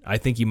with that. I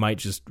think you might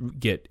just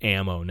get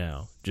ammo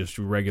now. Just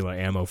regular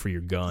ammo for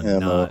your gun.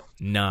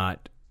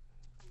 Not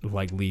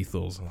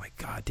lethals. I'm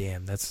God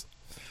damn, that's...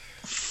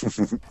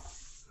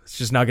 It's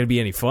just not going to be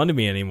any fun to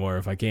me anymore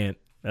if I can't.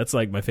 That's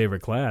my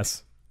favorite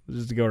class.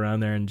 Just to go around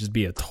there and just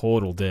be a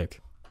total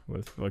dick.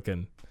 With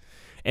fucking...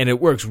 And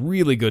it works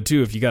really good,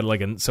 too, if you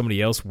got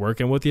somebody else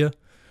working with you.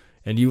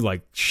 And you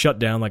shut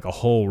down a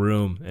whole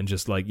room and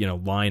just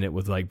line it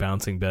with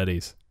bouncing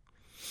Bettys.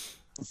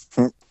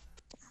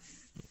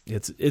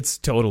 It's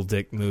total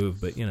dick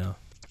move, but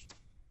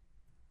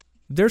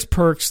there's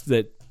perks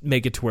that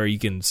make it to where you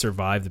can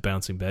survive the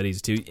bouncing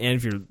Bettys too.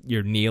 And if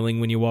you're kneeling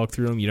when you walk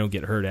through them, you don't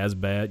get hurt as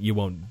bad. You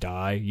won't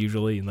die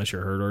usually unless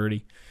you're hurt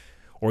already.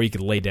 Or you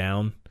can lay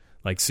down.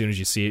 As soon as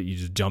you see it, you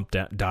just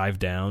dive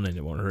down, and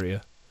it won't hurt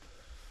you.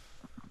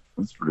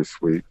 That's pretty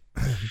sweet.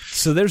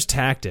 So there's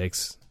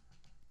tactics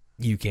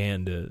you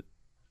can to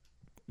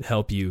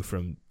help you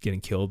from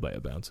getting killed by a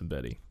bouncing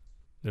Betty.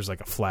 There's a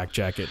flak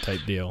jacket type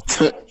deal.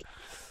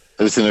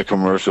 I was in a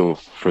commercial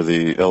for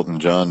the Elton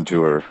John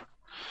tour,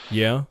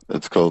 Yeah.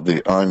 It's called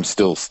the "I'm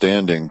Still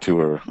Standing"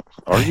 tour.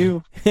 Are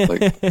you?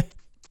 Like,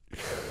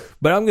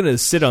 But I'm gonna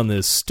sit on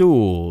this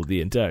stool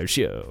the entire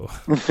show.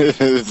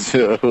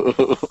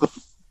 so,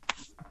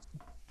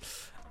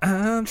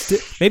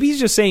 Maybe he's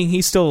just saying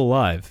he's still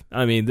alive.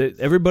 I mean, I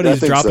everybody's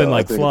think dropping so. I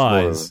like think it's more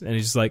flies, and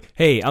he's just like,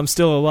 "Hey, I'm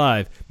still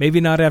alive.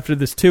 Maybe not after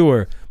this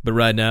tour, but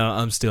right now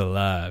I'm still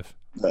alive.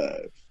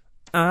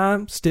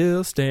 I'm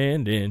still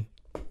standing."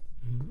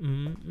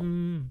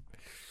 Mm-mm-mm.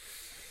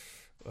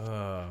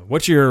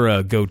 What's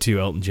your go-to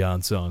Elton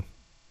John song?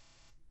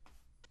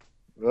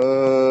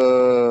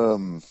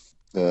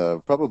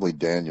 Probably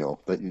Daniel.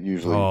 That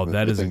usually. Oh,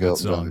 that is a good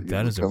song.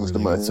 That is a really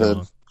good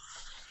song.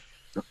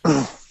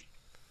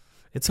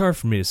 It's hard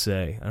for me to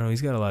say. I don't know.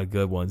 He's got a lot of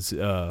good ones.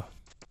 I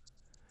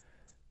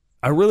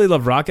really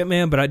love Rocket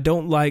Man, but I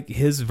don't like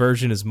his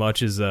version as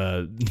much as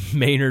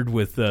Maynard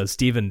with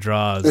Stephen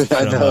Draws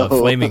from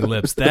Flaming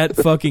Lips. That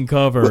fucking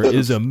cover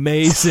is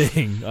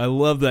amazing. I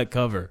love that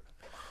cover.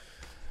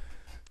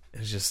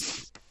 It's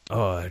just,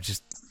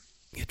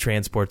 it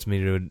transports me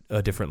to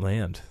a different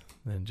land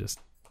than just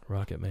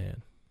Rocket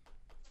Man.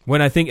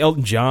 When I think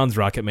Elton John's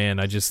Rocket Man,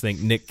 I just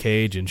think Nick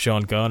Cage and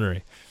Sean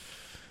Connery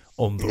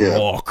on the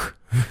rock.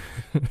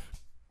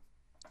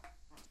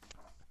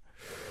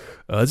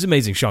 It's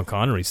amazing Sean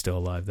Connery's still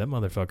alive. That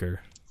motherfucker,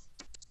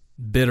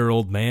 bitter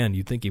old man.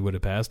 You'd think he would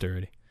have passed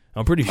already.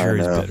 I'm pretty sure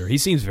he's bitter. He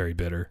seems very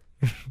bitter.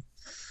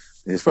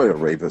 He's probably a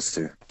rapist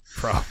too.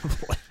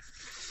 Probably.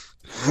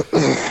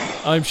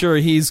 I'm sure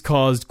he's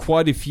caused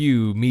quite a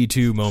few Me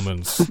Too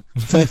moments.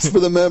 Thanks for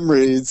the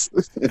memories.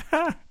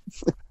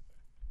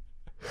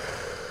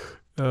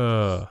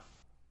 Oh,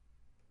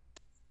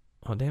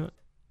 damn it.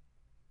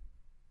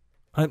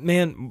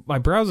 Man, my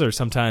browser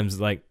sometimes,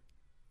 like,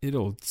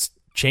 it'll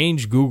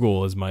change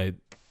Google as my,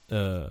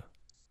 it'll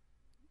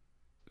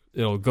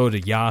go to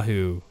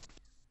Yahoo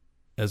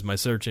as my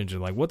search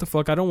engine. Like, what the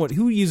fuck?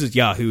 Who uses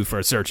Yahoo for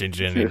a search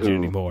engine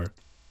anymore?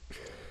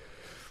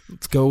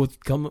 Let's go with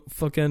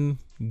fucking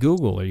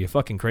Google. Are you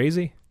fucking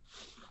crazy?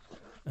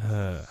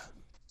 Yeah,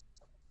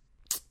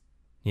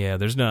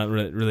 there's not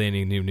really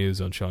any new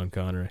news on Sean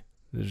Connery.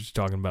 They're just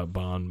talking about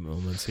Bond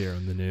moments here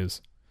on the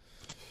news.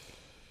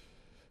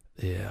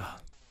 Yeah.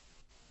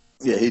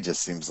 Yeah, he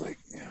just seems like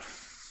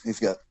he's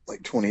got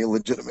like 20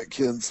 illegitimate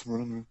kids.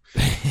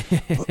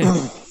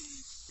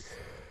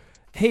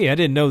 Hey, I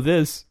didn't know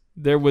this.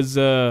 There was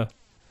the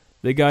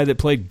guy that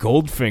played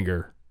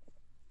Goldfinger.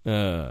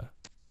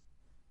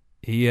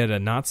 He had a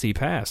Nazi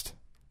past.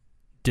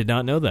 Did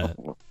not know that.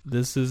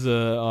 This is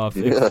off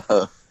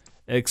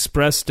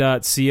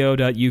express.co.uk.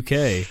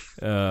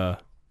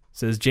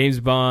 Says James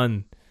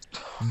Bond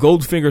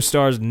Goldfinger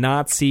star's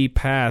Nazi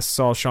past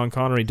saw Sean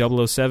Connery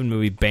 007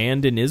 movie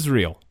banned in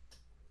Israel.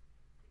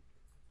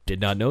 Did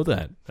not know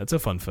that. That's a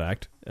fun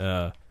fact.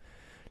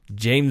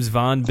 James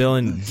Van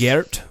Billen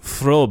Gert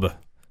Frobe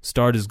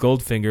starred as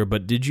Goldfinger,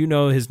 but did you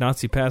know his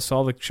Nazi past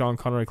saw the Sean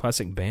Connery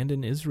classic banned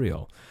in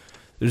Israel?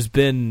 There's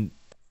been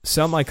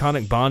some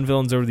iconic Bond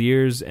villains over the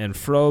years, and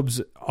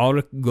Frobe's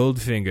Auric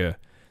Goldfinger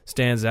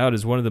stands out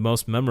as one of the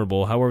most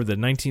memorable. However, the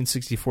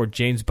 1964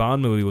 James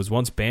Bond movie was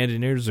once banned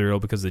in Israel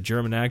because the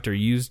German actor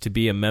used to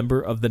be a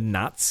member of the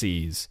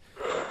Nazis.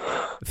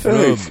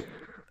 Frobe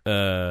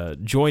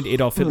joined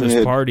Adolf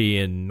Hitler's party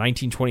in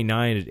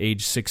 1929 at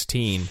age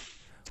 16,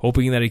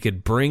 hoping that he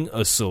could bring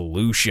a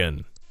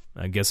solution.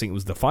 I'm guessing it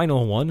was the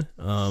final one.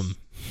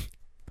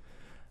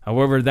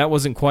 However, that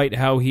wasn't quite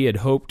how he had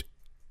hoped,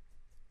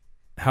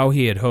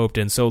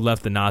 and so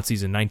left the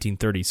Nazis in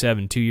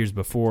 1937, 2 years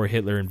before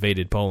Hitler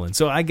invaded Poland.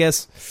 So I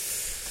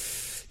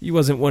guess he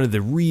wasn't one of the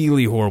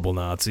really horrible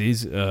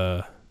Nazis.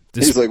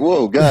 He's like,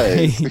 whoa,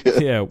 guys.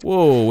 Yeah,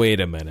 whoa,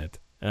 wait a minute.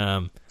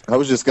 I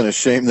was just going to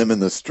shame them in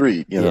the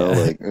street, you know.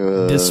 Like,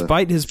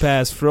 Despite his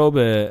past,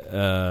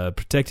 Frobe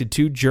protected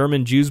 2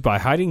 German Jews by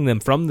hiding them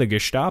from the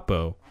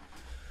Gestapo.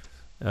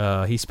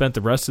 He spent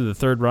the rest of the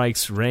Third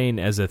Reich's reign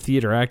as a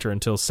theater actor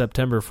until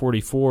September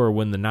 1944,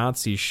 when the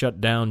Nazis shut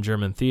down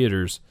German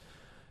theaters.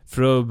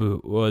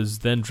 Frobe was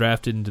then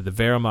drafted into the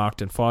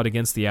Wehrmacht and fought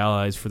against the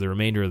Allies for the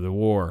remainder of the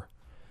war.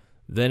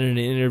 Then in an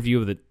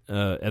interview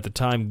at the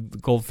time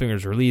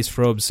Goldfinger's release,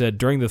 Frobe said,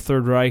 "During the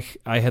Third Reich,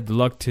 I had the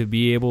luck to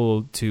be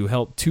able to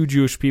help 2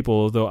 Jewish people,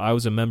 although I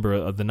was a member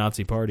of the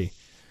Nazi Party."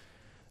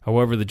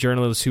 However, the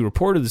journalist who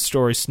reported the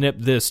story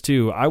snipped this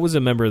too. "I was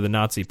a member of the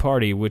Nazi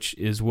Party, which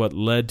is what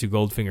led to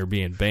Goldfinger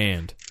being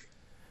banned.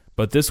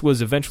 But this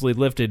was eventually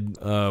lifted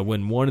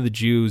when one of the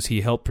Jews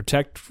he helped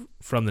protect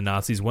from the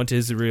Nazis went to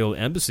his Israel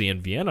embassy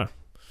in Vienna.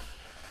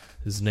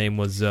 His name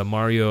was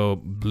Mario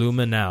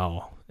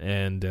Blumenau,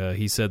 and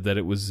he said that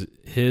it was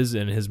his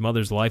and his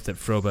mother's life that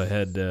Frobe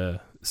had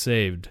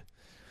saved."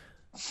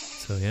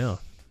 So yeah,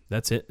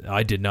 that's it.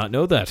 I did not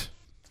know that.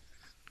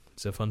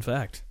 It's a fun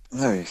fact.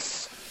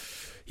 Nice.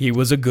 He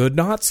was a good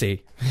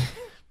Nazi.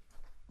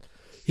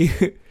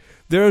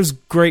 There's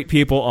great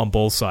people on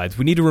both sides.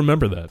 We need to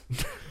remember that.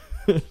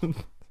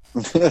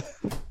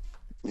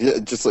 Yeah,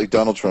 just like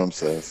Donald Trump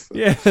says.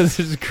 Yeah,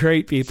 there's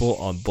great people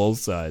on both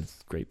sides.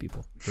 Great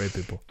people. Great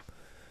people.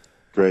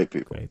 Great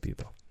people. Great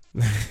people.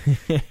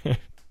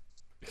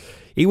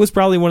 He was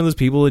probably one of those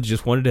people that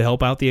just wanted to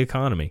help out the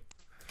economy.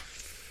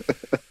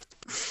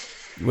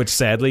 Which,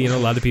 sadly, a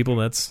lot of people,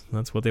 that's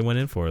what they went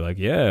in for. Like,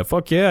 yeah,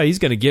 fuck yeah, he's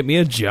going to get me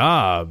a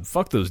job.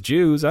 Fuck those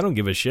Jews. I don't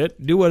give a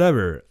shit. Do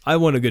whatever. I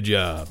want a good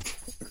job.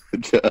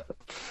 Good job.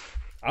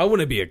 I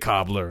want to be a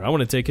cobbler. I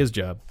want to take his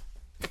job.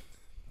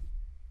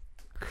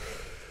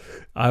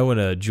 I want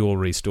a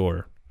jewelry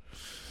store.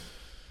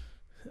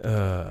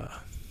 But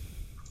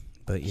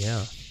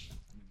yeah.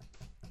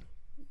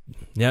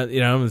 Yeah,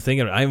 I'm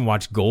thinking, I haven't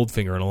watched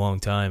Goldfinger in a long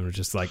time. It's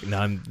just like,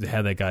 now I'm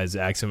had that guy's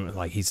accent,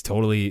 like he's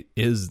totally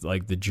is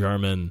like the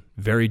German,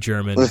 very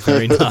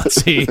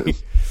Nazi.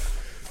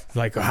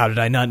 Like, how did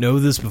I not know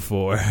this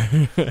before?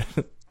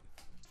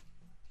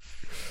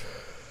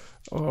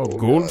 Oh,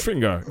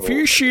 Goldfinger, if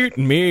you shoot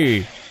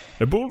me,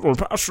 the bullet will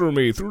pass through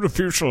me, through the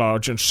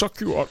fuselage, and suck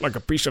you out like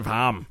a piece of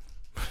ham.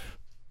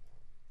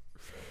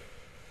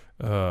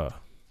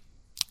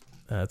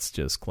 That's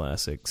just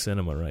classic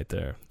cinema right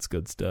there. It's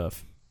good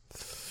stuff.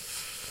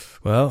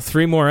 Well,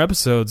 3 more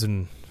episodes,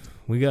 and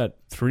we got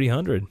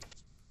 300.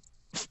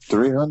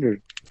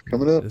 300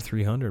 coming up.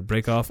 300.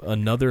 Break off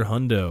another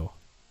hundo.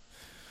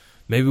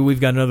 Maybe we've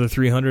got another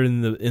 300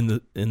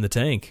 in the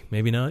tank.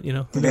 Maybe not. Who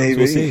knows? Maybe.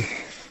 We'll see.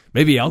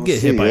 Maybe I'll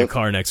get hit by yep. a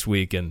car next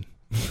week, and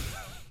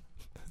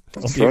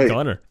I'll That's be right. a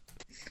goner.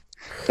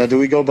 Now, do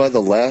we go by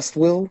the last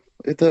will?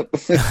 At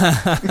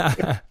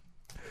that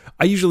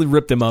I usually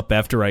rip them up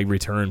after I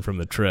return from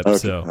the trip, okay.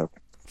 so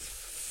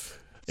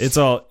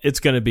it's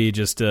going to be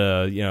just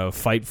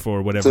fight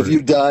for whatever. So if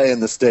you die in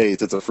the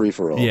States, it's a free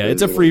for all. Yeah,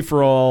 it's a free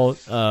for all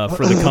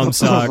for the cum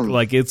sock.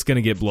 Like, it's going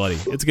to get bloody.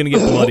 It's going to get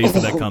bloody for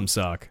that cum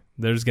sock.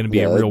 There's going to be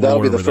a real that'll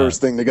war be the over first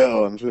that. thing to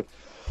go. I'm sure.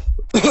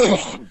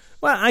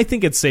 Well, I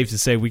think it's safe to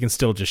say we can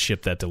still just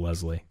ship that to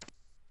Leslie.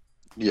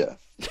 Yeah,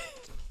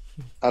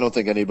 I don't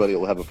think anybody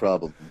will have a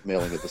problem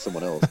mailing it to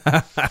someone else.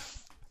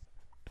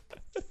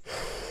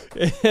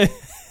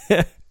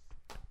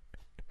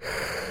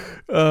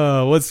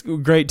 What's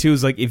great too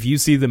is, like, if you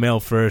see the mail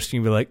first, you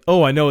can be like,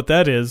 "Oh, I know what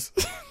that is."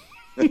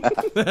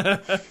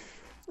 I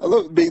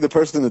love being the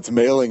person that's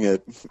mailing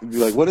it. Be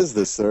like, "What is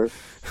this, sir?"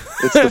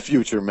 It's the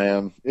future,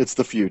 man. It's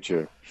the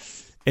future.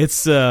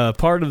 It's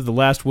part of the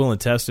last will and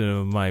testament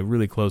of my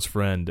really close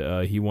friend.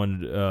 He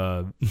wanted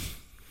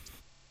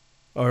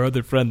our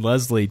other friend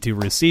Leslie to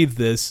receive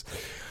this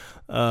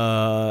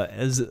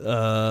as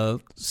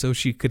so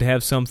she could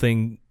have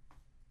something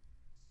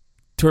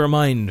to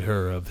remind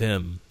her of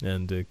him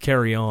and to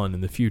carry on in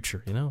the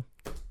future. Have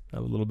a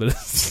little bit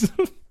of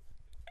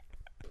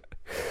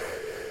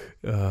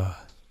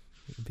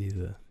be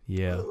the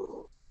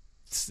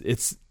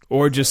it's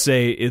or just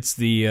say it's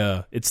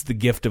the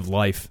gift of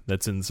life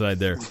that's inside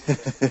there.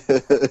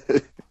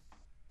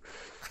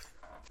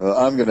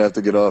 I'm gonna have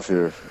to get off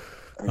here.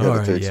 I gotta All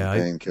right, take yeah,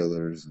 some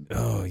painkillers.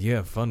 Oh, yeah,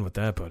 have fun with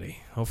that, buddy.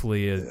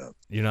 Hopefully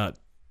you're not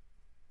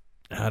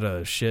out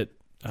of shit,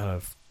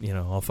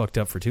 all fucked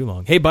up for too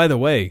long. Hey, by the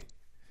way,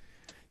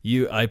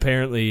 you're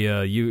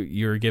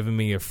giving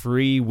me a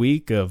free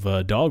week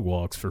of dog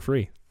walks for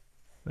free.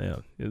 Yeah.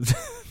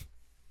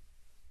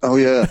 Oh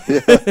yeah.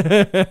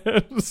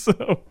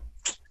 So,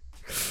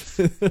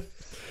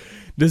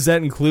 does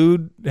that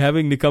include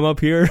having to come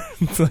up here,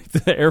 like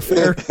the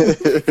airfare?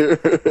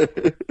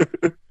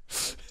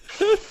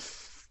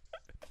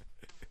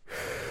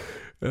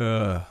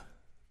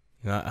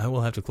 I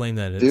will have to claim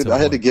that. Dude, I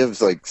had to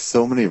give like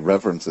so many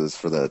references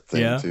for that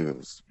thing too. It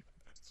was,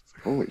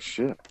 holy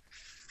shit.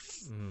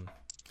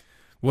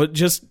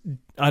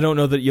 I don't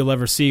know that you'll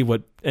ever see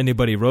what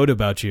anybody wrote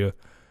about you.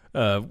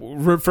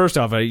 First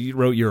off, I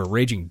wrote you're a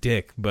raging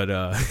dick, but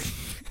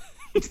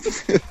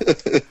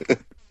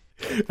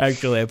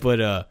actually I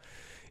put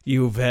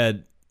you've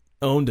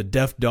owned a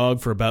deaf dog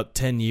for about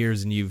 10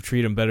 years and you've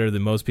treated them better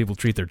than most people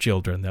treat their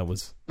children. That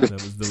was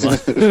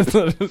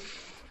the line.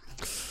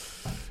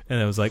 And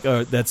I was like,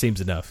 oh, that seems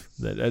enough.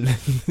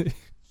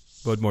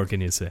 What more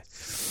can you say?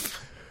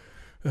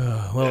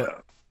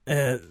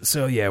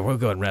 So yeah, we'll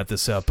go ahead and wrap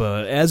this up.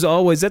 As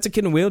always, that's a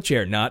kid in a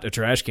wheelchair, not a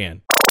trash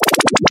can.